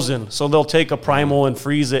frozen. So they'll take a primal and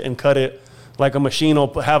freeze it and cut it. Like a machine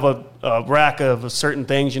will have a rack of certain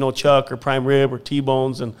things, you know, chuck or prime rib or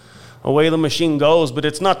T-bones, and away the machine goes. But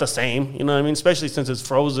it's not the same, you know what I mean? Especially since it's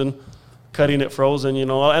frozen, cutting it frozen, you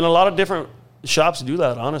know. And a lot of different shops do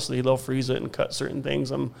that, honestly. They'll freeze it and cut certain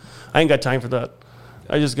things. I ain't got time for that.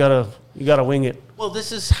 I just you gotta wing it. Well,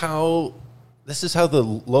 this is how the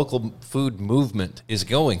local food movement is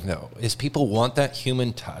going, though, is people want that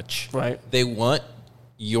human touch. Right. They want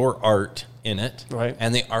your art in it. Right.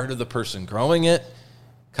 And the art of the person growing it,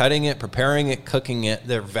 cutting it, preparing it, cooking it.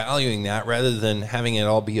 They're valuing that rather than having it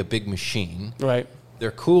all be a big machine. Right.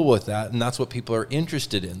 They're cool with that, and that's what people are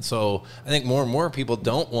interested in. So I think more and more people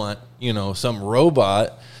don't want, you know, some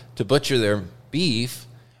robot to butcher their beef.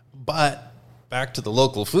 But back to the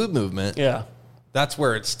local food movement. Yeah. That's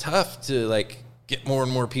where it's tough to, like, get more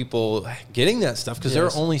and more people getting that stuff, because there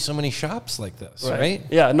are only so many shops like this, right?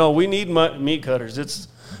 Yeah, no, we need meat cutters. It's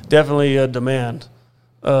definitely a demand.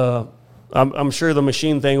 I'm sure the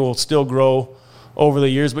machine thing will still grow over the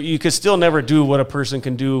years, but you could still never do what a person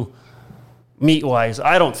can do meat-wise,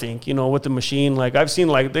 I don't think, you know, with the machine. Like, I've seen,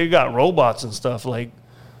 like, they got robots and stuff, like,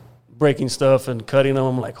 breaking stuff and cutting them.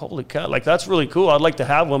 I'm like, holy cow, like, that's really cool. I'd like to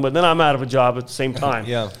have one, but then I'm out of a job at the same time.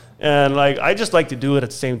 And, like, I just like to do it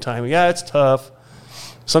at the same time. Yeah, it's tough.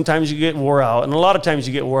 Sometimes you get wore out, and a lot of times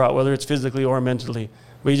you get wore out, whether it's physically or mentally.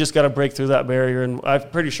 But you just got to break through that barrier, and I'm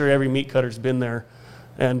pretty sure every meat cutter's been there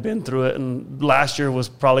and been through it. And last year was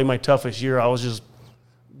probably my toughest year. I was just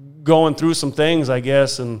going through some things, I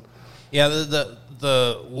guess. And yeah,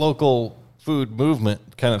 the local food movement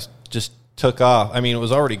kind of just took off. I mean, it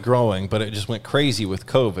was already growing, but it just went crazy with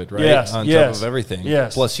COVID, right? Yes, on top of everything.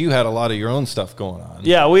 Yes. Plus, you had a lot of your own stuff going on.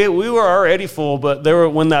 Yeah, we were already full, but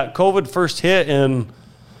when that COVID first hit in,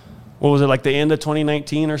 what was it, like the end of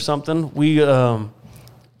 2019 or something, we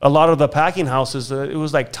a lot of the packing houses, it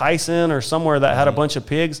was like Tyson or somewhere that had a bunch of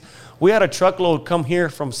pigs. We had a truckload come here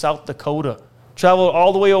from South Dakota, traveled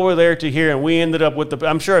all the way over there to here, and we ended up with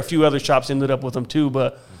I'm sure a few other shops ended up with them too,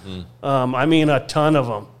 but I mean a ton of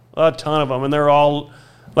them, and they're all,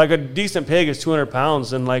 like, a decent pig is 200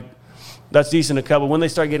 pounds, and, like, that's decent to cut. But when they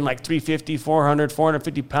start getting like 350, 400,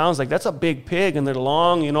 450 pounds, like, that's a big pig, and they're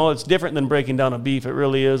long, you know. It's different than breaking down a beef. It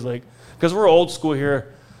really is, like, because we're old school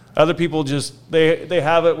here. Other people just, they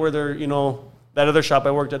have it where they're, you know, that other shop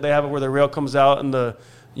I worked at, they have it where the rail comes out and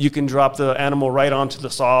you can drop the animal right onto the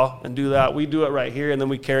saw and do that. We do it right here, and then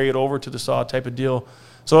we carry it over to the saw type of deal.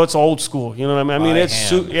 So it's old school, you know what I mean? I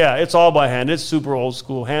mean, it's all by hand. It's super old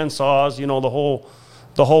school. Hand saws, you know, the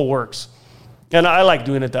whole works. And I like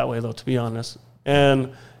doing it that way, though, to be honest.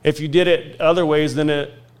 And if you did it other ways, then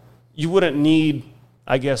you wouldn't need,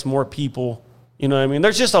 I guess, more people. You know what I mean?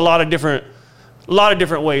 There's just a lot of different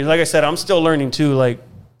ways. Like I said, I'm still learning too. Like,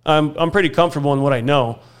 I'm pretty comfortable in what I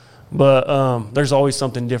know, but there's always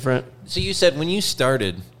something different. So you said when you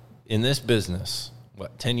started in this business,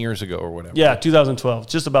 what, 10 years ago or whatever? Yeah, 2012,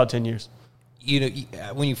 just about 10 years. You know,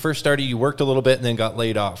 when you first started, you worked a little bit and then got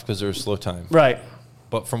laid off because there was slow time. Right.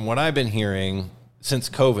 But from what I've been hearing, since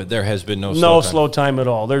COVID, there has been no slow time at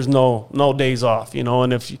all. There's no days off, you know.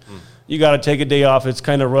 And if you got to take a day off, it's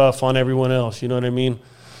kind of rough on everyone else. You know what I mean?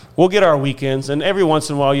 We'll get our weekends, and every once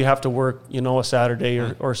in a while you have to work, you know, a Saturday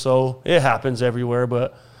or so. It happens everywhere,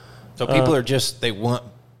 but so people are just, they want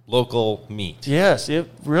local meat. Yes, it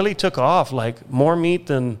really took off, like more meat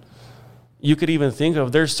than you could even think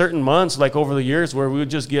of. There's certain months, like over the years, where we would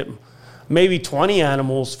just get maybe 20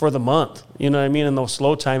 animals for the month, you know what I mean, in those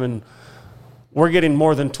slow time, and we're getting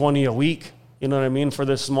more than 20 a week, you know what I mean, for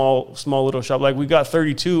this small little shop. Like, we got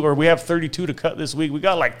 32, or we have 32 to cut this week. We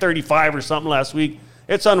got like 35 or something last week.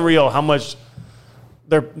 It's unreal how much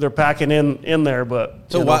they're packing in there.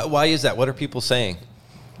 But so why is that? What are people saying?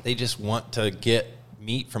 They just want to get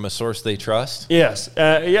meat from a source they trust? Yes.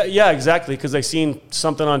 Yeah, exactly, because they seen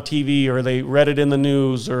something on TV, or they read it in the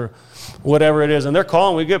news, or whatever it is. And they're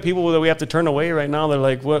calling. We get people that we have to turn away right now. They're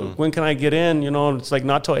like, when can I get in? You know, and it's like,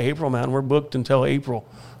 not till April, man. We're booked until April,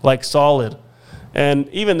 like solid. And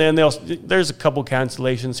even then, there's a couple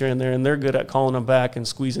cancellations here and there, and they're good at calling them back and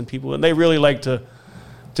squeezing people. And they really like to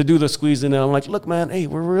do the squeezing. And I'm like, look, man, hey,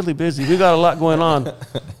 we're really busy. We got a lot going on.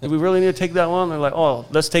 Do we really need to take that one? They're like, oh,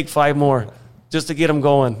 let's take 5 more just to get them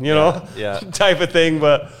going, you know, type of thing.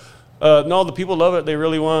 But no, the people love it. They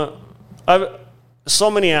really want.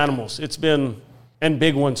 So many animals. It's been, and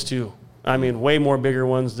big ones too. I mean, way more bigger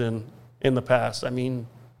ones than in the past. I mean,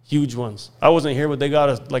 huge ones. I wasn't here, but they got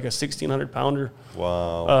a 1,600 pounder.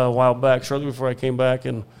 Wow. A while back, shortly before I came back,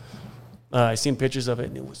 and I seen pictures of it,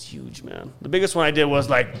 and it was huge, man. The biggest one I did was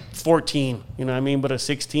like 14, you know what I mean? But a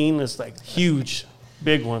 16 is like huge,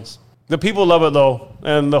 big ones. The people love it though,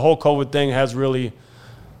 and the whole COVID thing has really,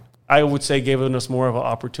 I would say, given us more of an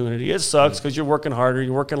opportunity. It sucks because you're working harder,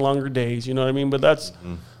 you're working longer days, you know what I mean? But that's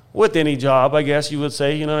with any job, I guess you would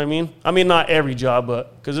say, you know what I mean? I mean, not every job,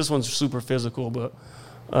 but because this one's super physical, but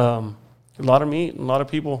a lot of meat, a lot of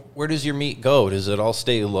people. Where does your meat go? Does it all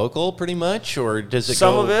stay local pretty much, or does it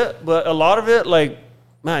Some of it, but a lot of it, like,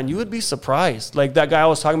 man, you would be surprised. Like that guy I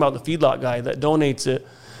was talking about, the feedlot guy that donates it,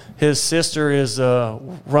 his sister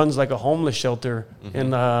runs like a homeless shelter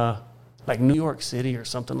in like New York City or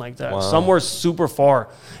something like that. Wow. Somewhere super far.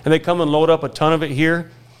 And they come and load up a ton of it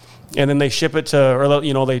here, and then they ship it to, or,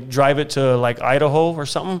 you know, they drive it to like Idaho or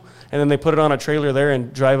something, and then they put it on a trailer there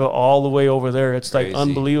and drive it all the way over there. It's Crazy. like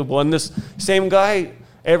unbelievable. And this same guy,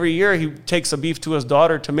 every year he takes a beef to his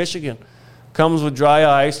daughter to Michigan, comes with dry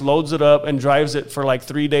ice, loads it up, and drives it for like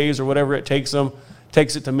 3 days or whatever it takes him,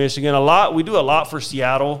 takes it to Michigan. We do a lot for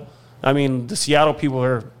Seattle. I mean, the Seattle people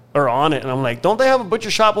are on it, and I'm like, don't they have a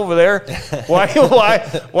butcher shop over there? Why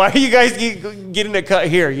are you guys getting it cut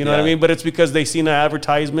here? You know what I mean? But it's because they seen an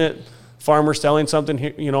advertisement, farmer selling something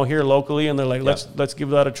here, you know, here locally, and they're like, let's give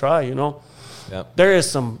that a try, you know? Yep. There is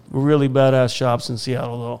some really badass shops in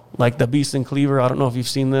Seattle, though. Like the Beast and Cleaver. I don't know if you've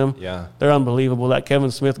seen them. Yeah. They're unbelievable. That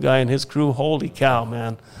Kevin Smith guy and his crew, holy cow,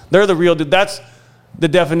 man. They're the real dude. That's the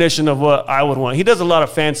definition of what I would want. He does a lot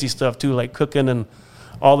of fancy stuff, too, like cooking and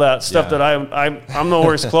all that stuff that I'm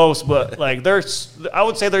nowhere close, but like I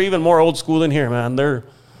would say they're even more old school in here, man.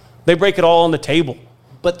 They break it all on the table.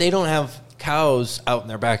 But they don't have cows out in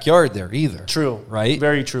their backyard there either. True. Right?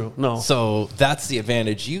 Very true. No. So that's the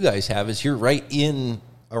advantage you guys have, is you're right in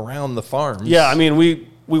around the farms. Yeah, I mean, we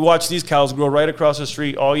watch these cows grow right across the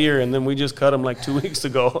street all year, and then we just cut them like 2 weeks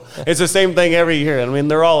ago. It's the same thing every year. I mean,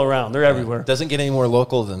 they're all around. They're everywhere. It doesn't get any more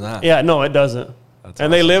local than that. Yeah, no, it doesn't. That's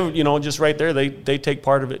and awesome. they live, you know, just right there. They take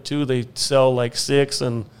part of it too. They sell like 6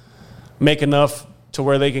 and make enough to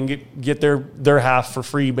where they can get their half for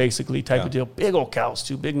free, basically, type of deal. Big old cows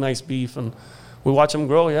too, big nice beef, and we watch them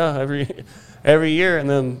grow. Yeah, every year, and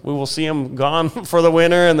then we will see them gone for the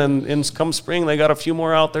winter, and then come spring they got a few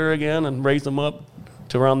more out there again and raise them up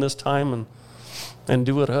to around this time and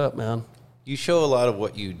do it up, man. You show a lot of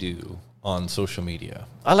what you do on social media.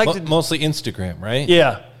 I like mostly Instagram, right?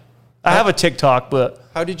 Yeah. I have a TikTok, but...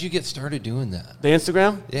 How did you get started doing that? The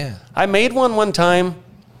Instagram? Yeah. I made one time,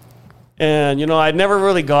 and, you know, I never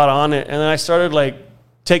really got on it. And then I started, like,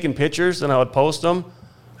 taking pictures, and I would post them.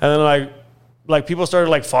 And then, like people started,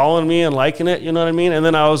 like, following me and liking it, you know what I mean? And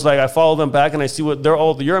then I was like, I follow them back, and I see what they're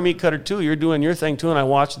all... You're a meat cutter, too. You're doing your thing, too. And I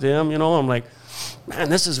watch them, you know. I'm like, man,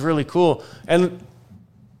 this is really cool. And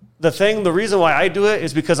the reason why I do it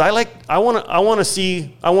is because I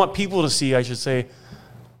want people to see, I should say,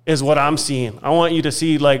 is what I'm seeing. I want you to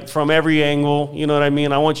see, like, from every angle, you know what I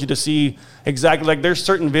mean? I want you to see exactly, like, there's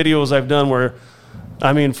certain videos I've done where,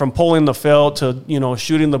 I mean, from pulling the felt to, you know,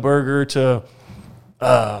 shooting the burger to,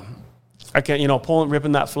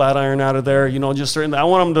 ripping that flat iron out of there, you know, just certain, I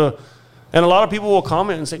want them to, and a lot of people will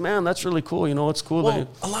comment and say, man, that's really cool, you know, it's cool. Well,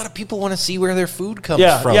 a lot of people want to see where their food comes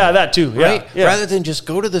from. Yeah, that too, right? Yeah. Rather than just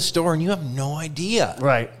go to the store and you have no idea.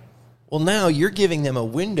 Right. Well, now you're giving them a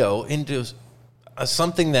window into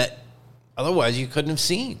something that otherwise you couldn't have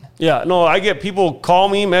seen. Yeah, no, I get people call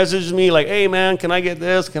me, message me, like, hey, man, can I get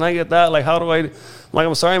this? Can I get that? Like, how do I? I'm like,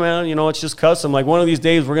 I'm sorry, man. You know, it's just custom. Like, one of these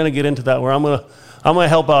days we're going to get into that where I'm gonna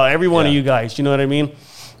help out every one of you guys. You know what I mean?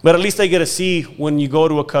 But at least they get to see when you go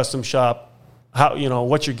to a custom shop, how, you know,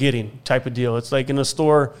 what you're getting type of deal. It's like in a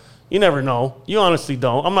store, you never know. You honestly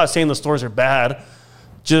don't. I'm not saying the stores are bad.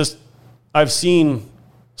 Just I've seen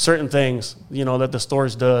certain things, you know, that the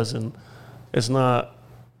stores does, and it's not,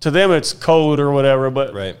 to them it's code or whatever,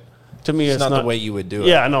 but to me it's not the way you would do it.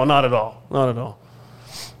 Yeah, no, not at all. Not at all.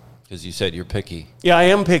 Because you said you're picky. Yeah, I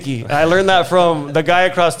am picky. I learned that from the guy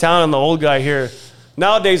across town and the old guy here.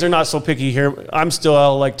 Nowadays they're not so picky here. I'm still,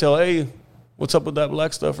 I'll like tell, hey, what's up with that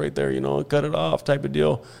black stuff right there? Cut it off type of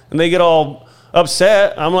deal. And they get all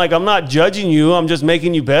upset. I'm like, I'm not judging you. I'm just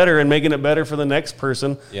making you better and making it better for the next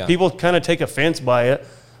person. Yeah. People kind of take offense by it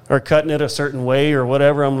or cutting it a certain way or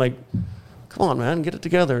whatever. I'm like, come on, man, get it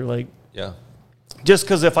together. Like, Yeah. just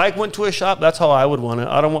because if I went to a shop, that's how I would want it.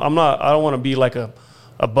 I don't want to be like a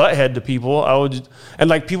butthead to people. And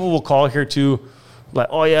like people will call here too, like,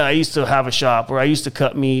 oh yeah, I used to have a shop or I used to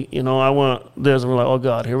cut meat. I want this. And we're like, oh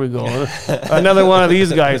God, here we go. Another one of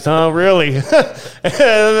these guys, huh? Really?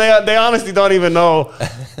 they honestly don't even know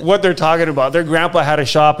what they're talking about. Their grandpa had a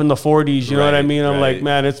shop in the 40s. You know what I mean? I'm like,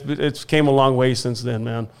 man, it's came a long way since then,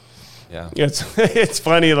 man. Yeah. It's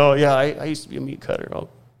funny though. Yeah, I used to be a meat cutter. Oh,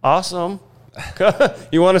 awesome.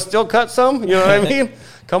 You want to still cut some? You know what I mean?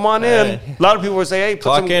 Come on in. A lot of people would say, hey,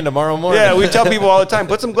 clock in tomorrow morning. Yeah, we tell people all the time,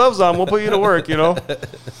 put some gloves on. We'll put you to work,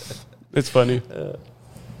 It's funny.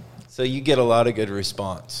 So you get a lot of good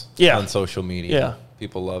response on social media. Yeah.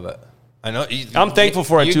 People love it. I know. I'm thankful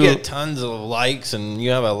for it, too. You get tons of likes, and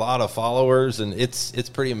you have a lot of followers, and it's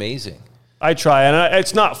pretty amazing. I try, and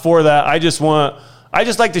it's not for that. I just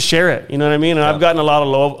like to share it, you know what I mean? And I've gotten a lot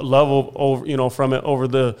of love over, from it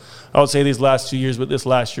over I would say these last 2 years, but this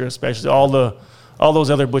last year especially, all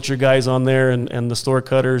those other butcher guys on there and the store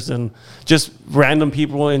cutters and just random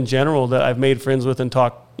people in general that I've made friends with and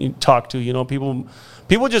talk to,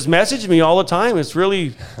 people just message me all the time. It's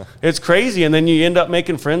really, it's crazy. And then you end up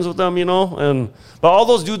making friends with them, but all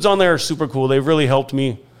those dudes on there are super cool. They've really helped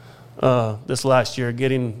me this last year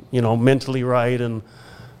getting, mentally right. And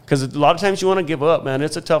because a lot of times you want to give up, man.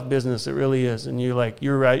 It's a tough business. It really is. And you're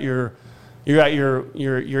at your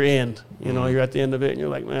end, you're at the end of it and you're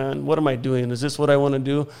like, man, what am I doing? Is this what I want to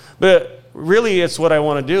do? But really it's what I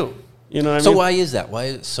want to do. You know what I mean? So why is that? Why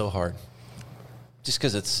is it so hard? Just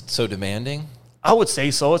because it's so demanding? I would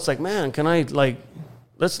say so. It's like, man, can I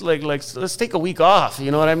let's take a week off.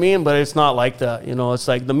 You know what I mean? But it's not like that. It's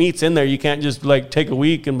like the meat's in there. You can't just take a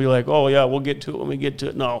week and be like, oh yeah, we'll get to it when we get to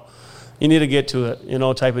it. No, you need to get to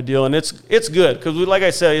it, type of deal. And it's good. Cause like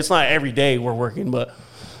I said, it's not every day we're working, but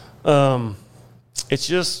it's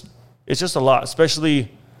just a lot,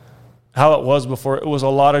 especially how it was before. It was a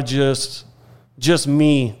lot of just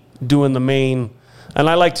me doing the main, and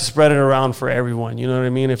I like to spread it around for everyone. You know what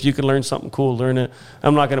I mean? If you can learn something cool, learn it.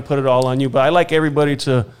 I'm not going to put it all on you, but I like everybody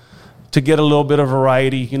to get a little bit of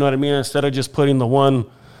variety. You know what I mean? Instead of just putting the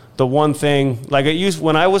one thing like it used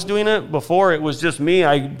when I was doing it before. It was just me.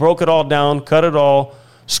 I broke it all down, cut it all,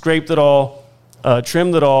 scraped it all.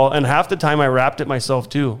 Trimmed it all, and half the time I wrapped it myself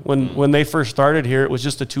too. When they first started here, it was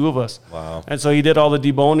just the two of us. Wow! And so he did all the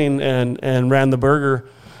deboning and ran the burger,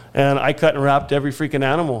 and I cut and wrapped every freaking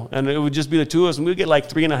animal, and it would just be the two of us, and we'd get like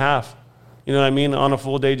 3.5. You know what I mean? On a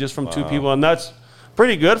full day, just from two people, and that's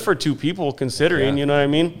pretty good for two people considering. You know what I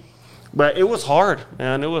mean? But it was hard,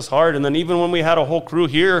 man. It was hard, and then even when we had a whole crew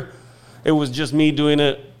here, it was just me doing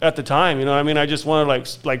it at the time. You know what I mean? I just wanted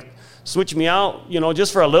like. Switch me out,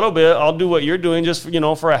 just for a little bit. I'll do what you're doing just,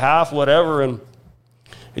 for a half, whatever. And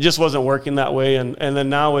it just wasn't working that way. And then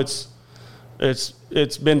now it's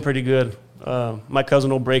been pretty good. My cousin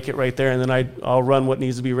will break it right there, and then I'll run what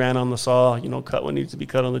needs to be ran on the saw, cut what needs to be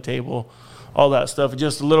cut on the table, all that stuff.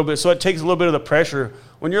 Just a little bit. So it takes a little bit of the pressure.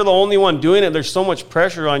 When you're the only one doing it, there's so much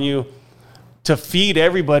pressure on you to feed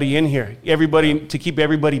everybody in here, to keep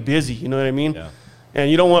everybody busy. You know what I mean? Yeah. And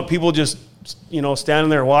you don't want people just standing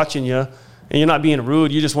there watching you, and you're not being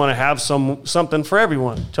rude. You just want to have something for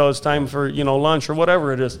everyone until it's time for, lunch or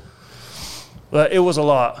whatever it is. But it was a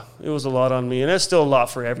lot. It was a lot on me, and it's still a lot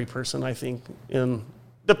for every person, I think. And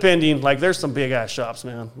depending, there's some big-ass shops,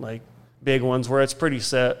 man, big ones where it's pretty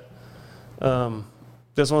set.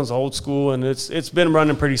 This one's old school, and it's been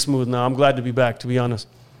running pretty smooth now. I'm glad to be back, to be honest.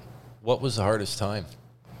 What was the hardest time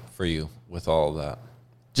for you with all of that?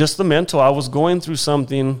 Just the mental. I was going through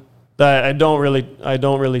something that I don't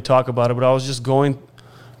really talk about it, but I was just going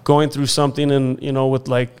through something, and with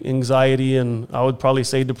anxiety, and I would probably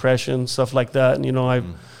say depression, stuff like that. And I've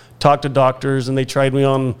talked to doctors, and they tried me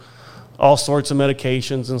on all sorts of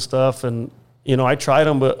medications and stuff, and I tried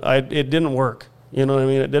them, but it didn't work. You know what I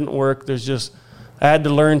mean? It didn't work. I had to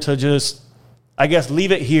learn to just, I guess,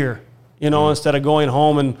 leave it here. Instead of going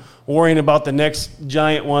home and worrying about the next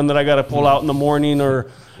giant one that I got to pull out in the morning or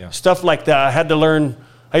stuff like that. I had to learn.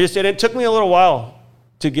 It took me a little while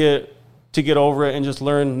to get over it and just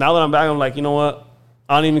learn. Now that I'm back, I'm like, you know what?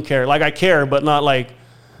 I don't even care. I care, but not like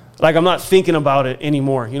I'm not thinking about it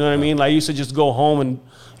anymore. You know what I mean? I used to just go home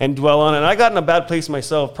and dwell on it. And I got in a bad place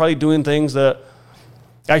myself, probably doing things that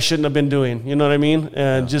I shouldn't have been doing. You know what I mean?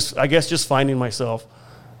 And just finding myself.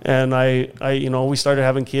 And I we started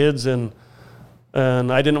having kids, and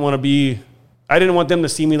I didn't want to be I didn't want them to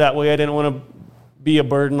see me that way. I didn't want to be a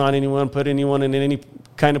burden on anyone, put anyone in any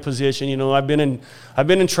kind of position. You know, I've been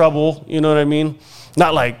in trouble, you know what I mean?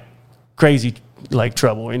 Not like crazy like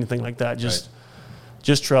trouble or anything like that.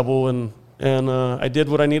 Just trouble, and I did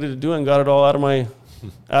what I needed to do and got it all out of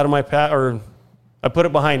my path, or I put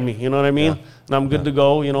it behind me, you know what I mean? Yeah. And I'm good to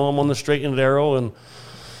go, you know, I'm on the straight and narrow, and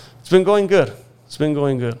it's been going good.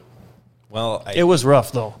 Well, it was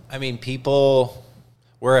rough though. I mean,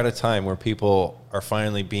 we're at a time where people are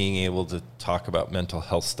finally being able to talk about mental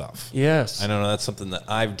health stuff. Yes. I don't know, that's something that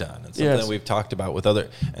I've done. It's something that we've talked about with other,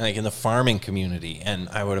 and like in the farming community, and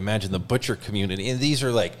I would imagine the butcher community. And these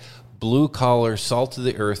are like blue collar, salt of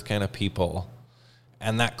the earth kind of people.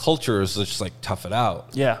 And that culture is just like tough it out.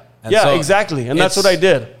 Yeah. And yeah, so exactly. And that's what I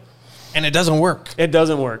did. And it doesn't work. It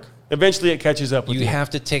doesn't work. Eventually it catches up with you. You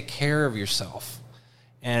have to take care of yourself.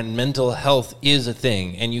 And mental health is a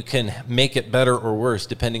thing, and you can make it better or worse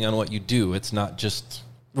depending on what you do. It's not just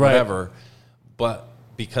whatever. Right. But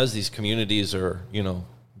because these communities are, you know,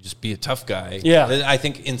 just be a tough guy. Yeah. I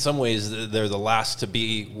think in some ways they're the last to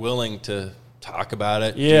be willing to talk about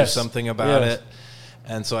it, do something about it.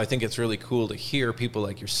 And so I think it's really cool to hear people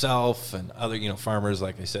like yourself and other, you know, farmers,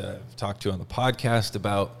 like I said, I've talked to on the podcast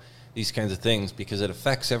about these kinds of things, because it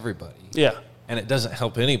affects everybody. Yeah. And it doesn't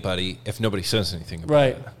help anybody if nobody says anything about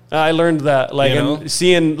it. I learned that. Like, and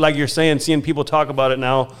seeing, like you're saying, seeing people talk about it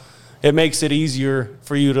now, it makes it easier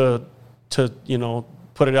for you to you know,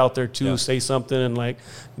 put it out there too, say something, and like,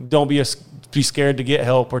 don't be scared to get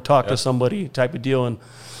help or talk to somebody type of deal. And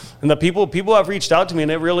the people have reached out to me,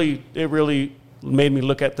 and it really made me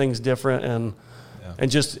look at things different and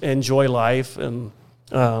just enjoy life and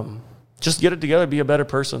just get it together, be a better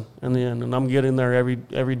person in the end. And I'm getting there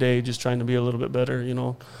every day, just trying to be a little bit better, you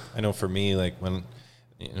know. I know for me, like when,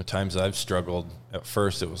 you know, times I've struggled, at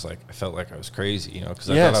first it was like, I felt like I was crazy, you know, because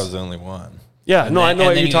I thought I was the only one. Yeah, and I know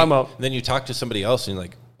what you're talking about. Then you talk to somebody else and you're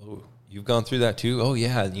like, oh, you've gone through that too? Oh,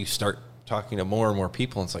 yeah. And you start talking to more and more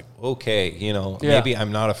people, and it's like, okay, you know, maybe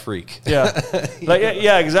I'm not a freak. Yeah.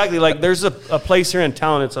 Yeah, exactly. Like there's a place here in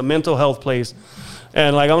town, it's a mental health place.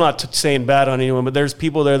 And like, I'm not saying bad on anyone, but there's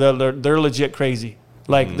people there that they're legit crazy.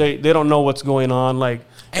 Like they don't know what's going on. Like,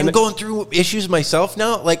 and going through issues myself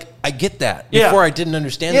now, like I get that. Before I didn't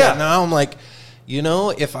understand that. Now I'm like, you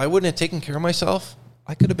know, if I wouldn't have taken care of myself,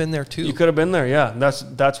 I could have been there too. You could have been there, yeah.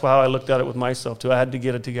 That's how I looked at it with myself too. I had to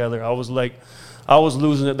get it together. I was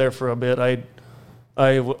losing it there for a bit. I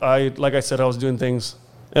like I said, I was doing things,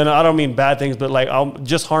 and I don't mean bad things, but like I'm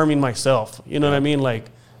just harming myself. You know what I mean? Like,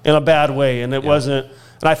 in a bad way, and it wasn't,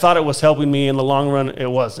 and I thought it was helping me. In the long run, it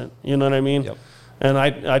wasn't. You know what I mean? Yep. And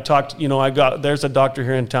I talked, you know, there's a doctor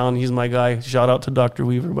here in town. He's my guy. Shout out to Dr.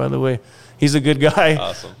 Weaver, by the way. He's a good guy.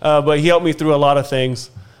 Awesome. But he helped me through a lot of things,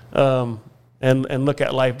 and look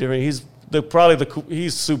at life different.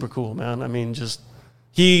 He's super cool, man. I mean, just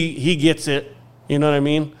he gets it. You know what I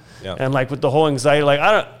mean? Yeah. And like with the whole anxiety, like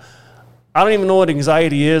I don't even know what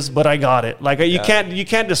anxiety is, but I got it. Like you can't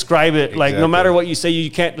describe it. Exactly. Like no matter what you say,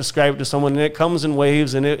 you can't describe it to someone. And it comes in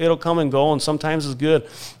waves, and it'll come and go. And sometimes it's good,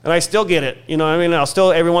 and I still get it. You know what I mean? I'll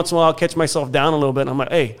still every once in a while I'll catch myself down a little bit, and I'm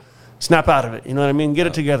like, hey, snap out of it. You know what I mean? Get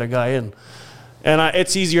it together, guy. And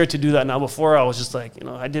it's easier to do that now. Before I was just like, you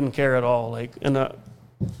know, I didn't care at all. Like, and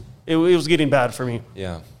it was getting bad for me.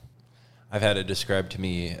 Yeah, I've had it described to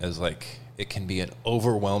me as like it can be an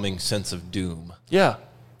overwhelming sense of doom. Yeah.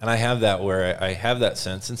 And I have that where I have that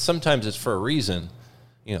sense, and sometimes it's for a reason,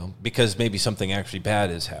 you know, because maybe something actually bad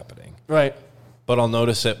is happening. Right. But I'll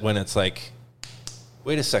notice it when it's like,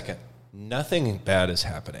 wait a second, nothing bad is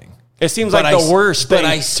happening. It seems like the worst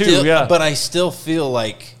thing too, yeah. But I still feel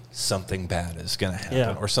like something bad is going to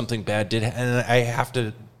happen, or something bad did, and I have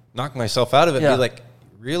to knock myself out of it and be like,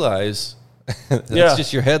 realize that's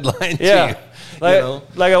just your headline too. Like, you know?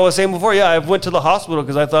 Like I was saying before, I went to the hospital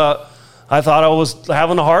because I thought I was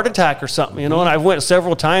having a heart attack or something, you know, and I went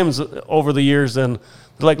several times over the years, and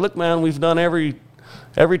they're like, look, man, we've done every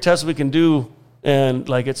test we can do, and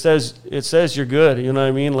like it says you're good, you know what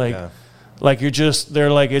I mean? Like you're just, they're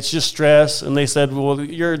like, it's just stress, and they said, well,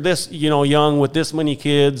 you're this, you know, young with this many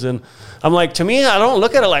kids, and I'm like, to me, I don't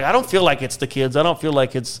look at it like, I don't feel like it's the kids, I don't feel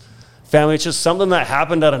like it's family, it's just something that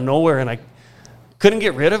happened out of nowhere, and I couldn't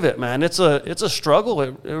get rid of it, man. It's a struggle,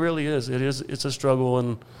 it really is, it's a struggle,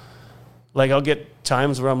 and like I'll get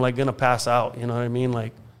times where I'm like gonna pass out, you know what I mean?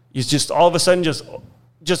 Like it's just all of a sudden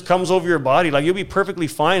just comes over your body. Like you'll be perfectly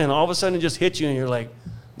fine, and all of a sudden it just hits you, and you're like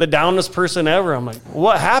the downest person ever. I'm like,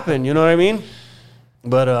 what happened? You know what I mean?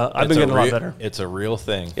 But I've been getting a lot better. It's a real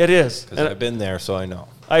thing. It is. Because I've been there, so I know.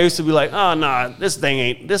 I used to be like, oh, nah, this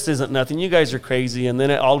isn't nothing. You guys are crazy. And then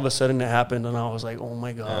all of a sudden it happened, and I was like, oh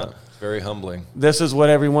my God. Very humbling. This is what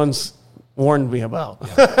everyone's warned me about.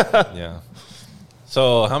 Yeah.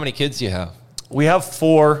 So how many kids do you have? We have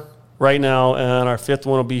 4 right now, and our 5th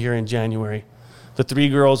one will be here in January. The 3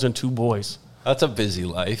 girls and 2 boys. That's a busy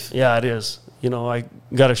life. Yeah, it is. You know, I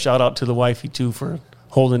got a shout out to the wifey too for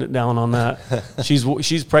holding it down on that.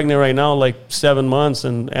 She's pregnant right now, like 7 months,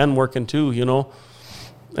 and working too. You know,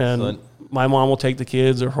 and Excellent. my mom will take the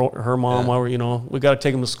kids or her mom. While we got to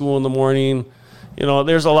take them to school in the morning. You know,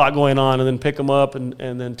 there's a lot going on, and then pick them up and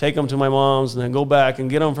then take them to my mom's, and then go back and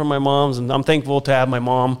get them from my mom's. And I'm thankful to have my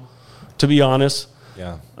mom, to be honest.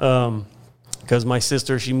 Yeah. Because my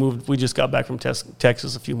sister, she moved. We just got back from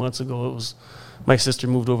Texas a few months ago. My sister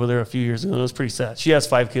moved over there a few years ago. It was pretty sad. She has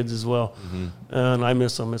 5 kids as well, and I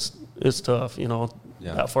miss them. It's tough, you know,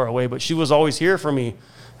 that far away. But she was always here for me,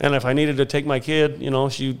 and if I needed to take my kid, you know,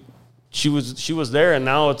 she was there. And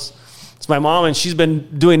now it's my mom, and she's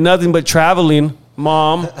been doing nothing but traveling.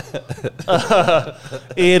 Mom,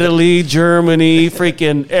 Italy, Germany,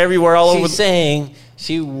 freaking everywhere, all over. She's saying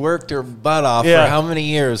she worked her butt off for how many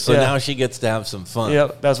years, so now she gets to have some fun.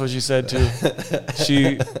 Yep, that's what she said too.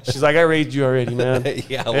 She's like, I raised you already, man.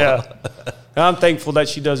 Yeah. And I'm thankful that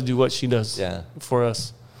she does do what she does for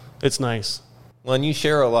us. It's nice. Well, and you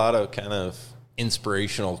share a lot of kind of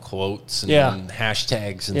inspirational quotes and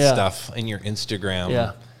hashtags and stuff in your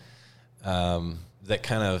Instagram. That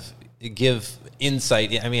kind of give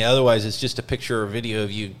insight. I mean, otherwise it's just a picture or video of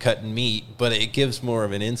you cutting meat, but it gives more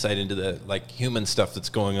of an insight into the like human stuff that's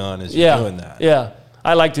going on as you're doing that. Yeah,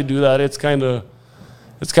 I like to do that. It's kind of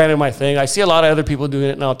my thing. I see a lot of other people doing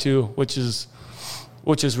it now too, which is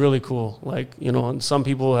really cool. Like, you know, and some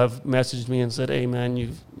people have messaged me and said, "Hey man,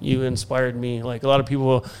 you inspired me." Like a lot of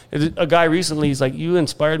people, a guy recently, he's like, "You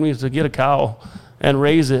inspired me to get a cow and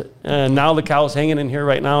raise it." And now the cow's hanging in here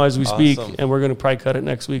right now as we speak, and we're going to probably cut it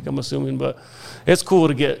next week, I'm assuming. But it's cool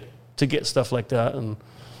to get stuff like that. And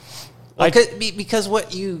because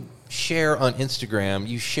what you share on Instagram,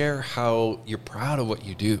 you share how you're proud of what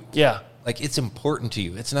you do. Yeah. Like it's important to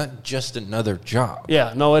you. It's not just another job.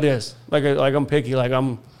 Yeah, no, it is. Like I'm picky. Like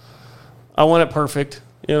I want it perfect.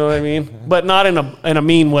 You know what I mean? But not in a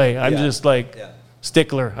mean way. I'm just like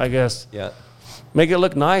stickler, I guess. Yeah. Make it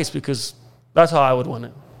look nice because that's how I would want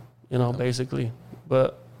it. You know, basically.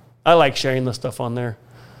 But I like sharing the stuff on there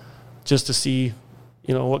just to see,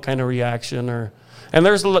 you know, what kind of reaction and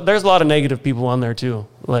there's a lot of negative people on there too.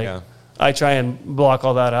 Like I try and block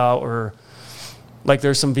all that out, or like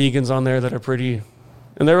there's some vegans on there that are pretty,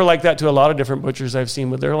 and they were like that to a lot of different butchers I've seen,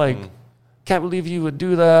 but they're like, can't believe you would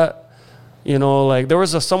do that. You know, like there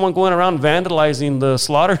was someone going around vandalizing the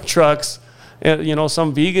slaughter trucks, and, you know,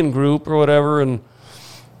 some vegan group or whatever. And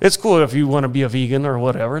it's cool if you want to be a vegan or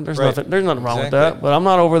whatever. There's nothing wrong with that. But I'm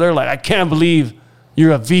not over there like, I can't believe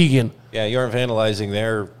you're a vegan. Yeah, you aren't vandalizing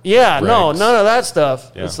their no, none of that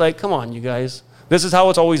stuff. Yeah. It's like, come on, you guys. This is how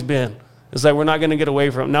it's always been. It's like we're not going to get away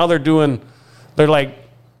from it. Now they're like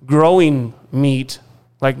growing meat.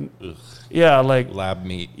 Like, like lab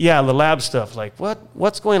meat. Yeah, the lab stuff. Like,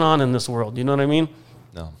 what's going on in this world? You know what I mean?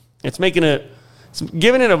 No. It's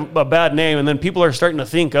giving it a bad name, and then people are starting to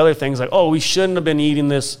think other things like, oh, we shouldn't have been eating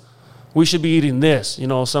this. We should be eating this, you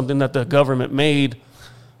know, something that the government made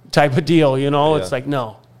type of deal, you know? It's like,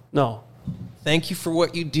 no. Thank you for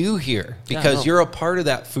what you do here, because you're a part of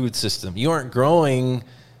that food system. You aren't growing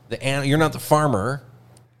you're not the farmer.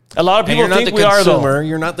 A lot of people think we are, though.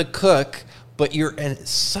 You're not the cook, but you're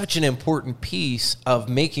such an important piece of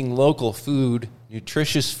making local food,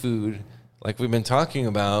 nutritious food, like we've been talking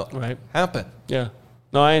about, happen. Yeah.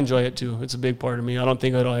 No, I enjoy it too. It's a big part of me. I don't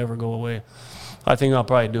think it'll ever go away. I think I'll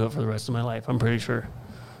probably do it for the rest of my life. I'm pretty sure.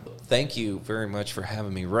 Thank you very much for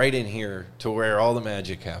having me right in here to where all the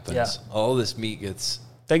magic happens. Yeah. All this meat gets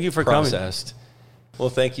thank you for processed. Coming. Well,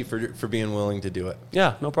 thank you for being willing to do it.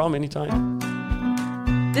 Yeah, no problem. Anytime.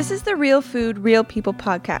 This is the Real Food, Real People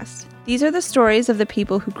podcast. These are the stories of the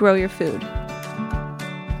people who grow your food.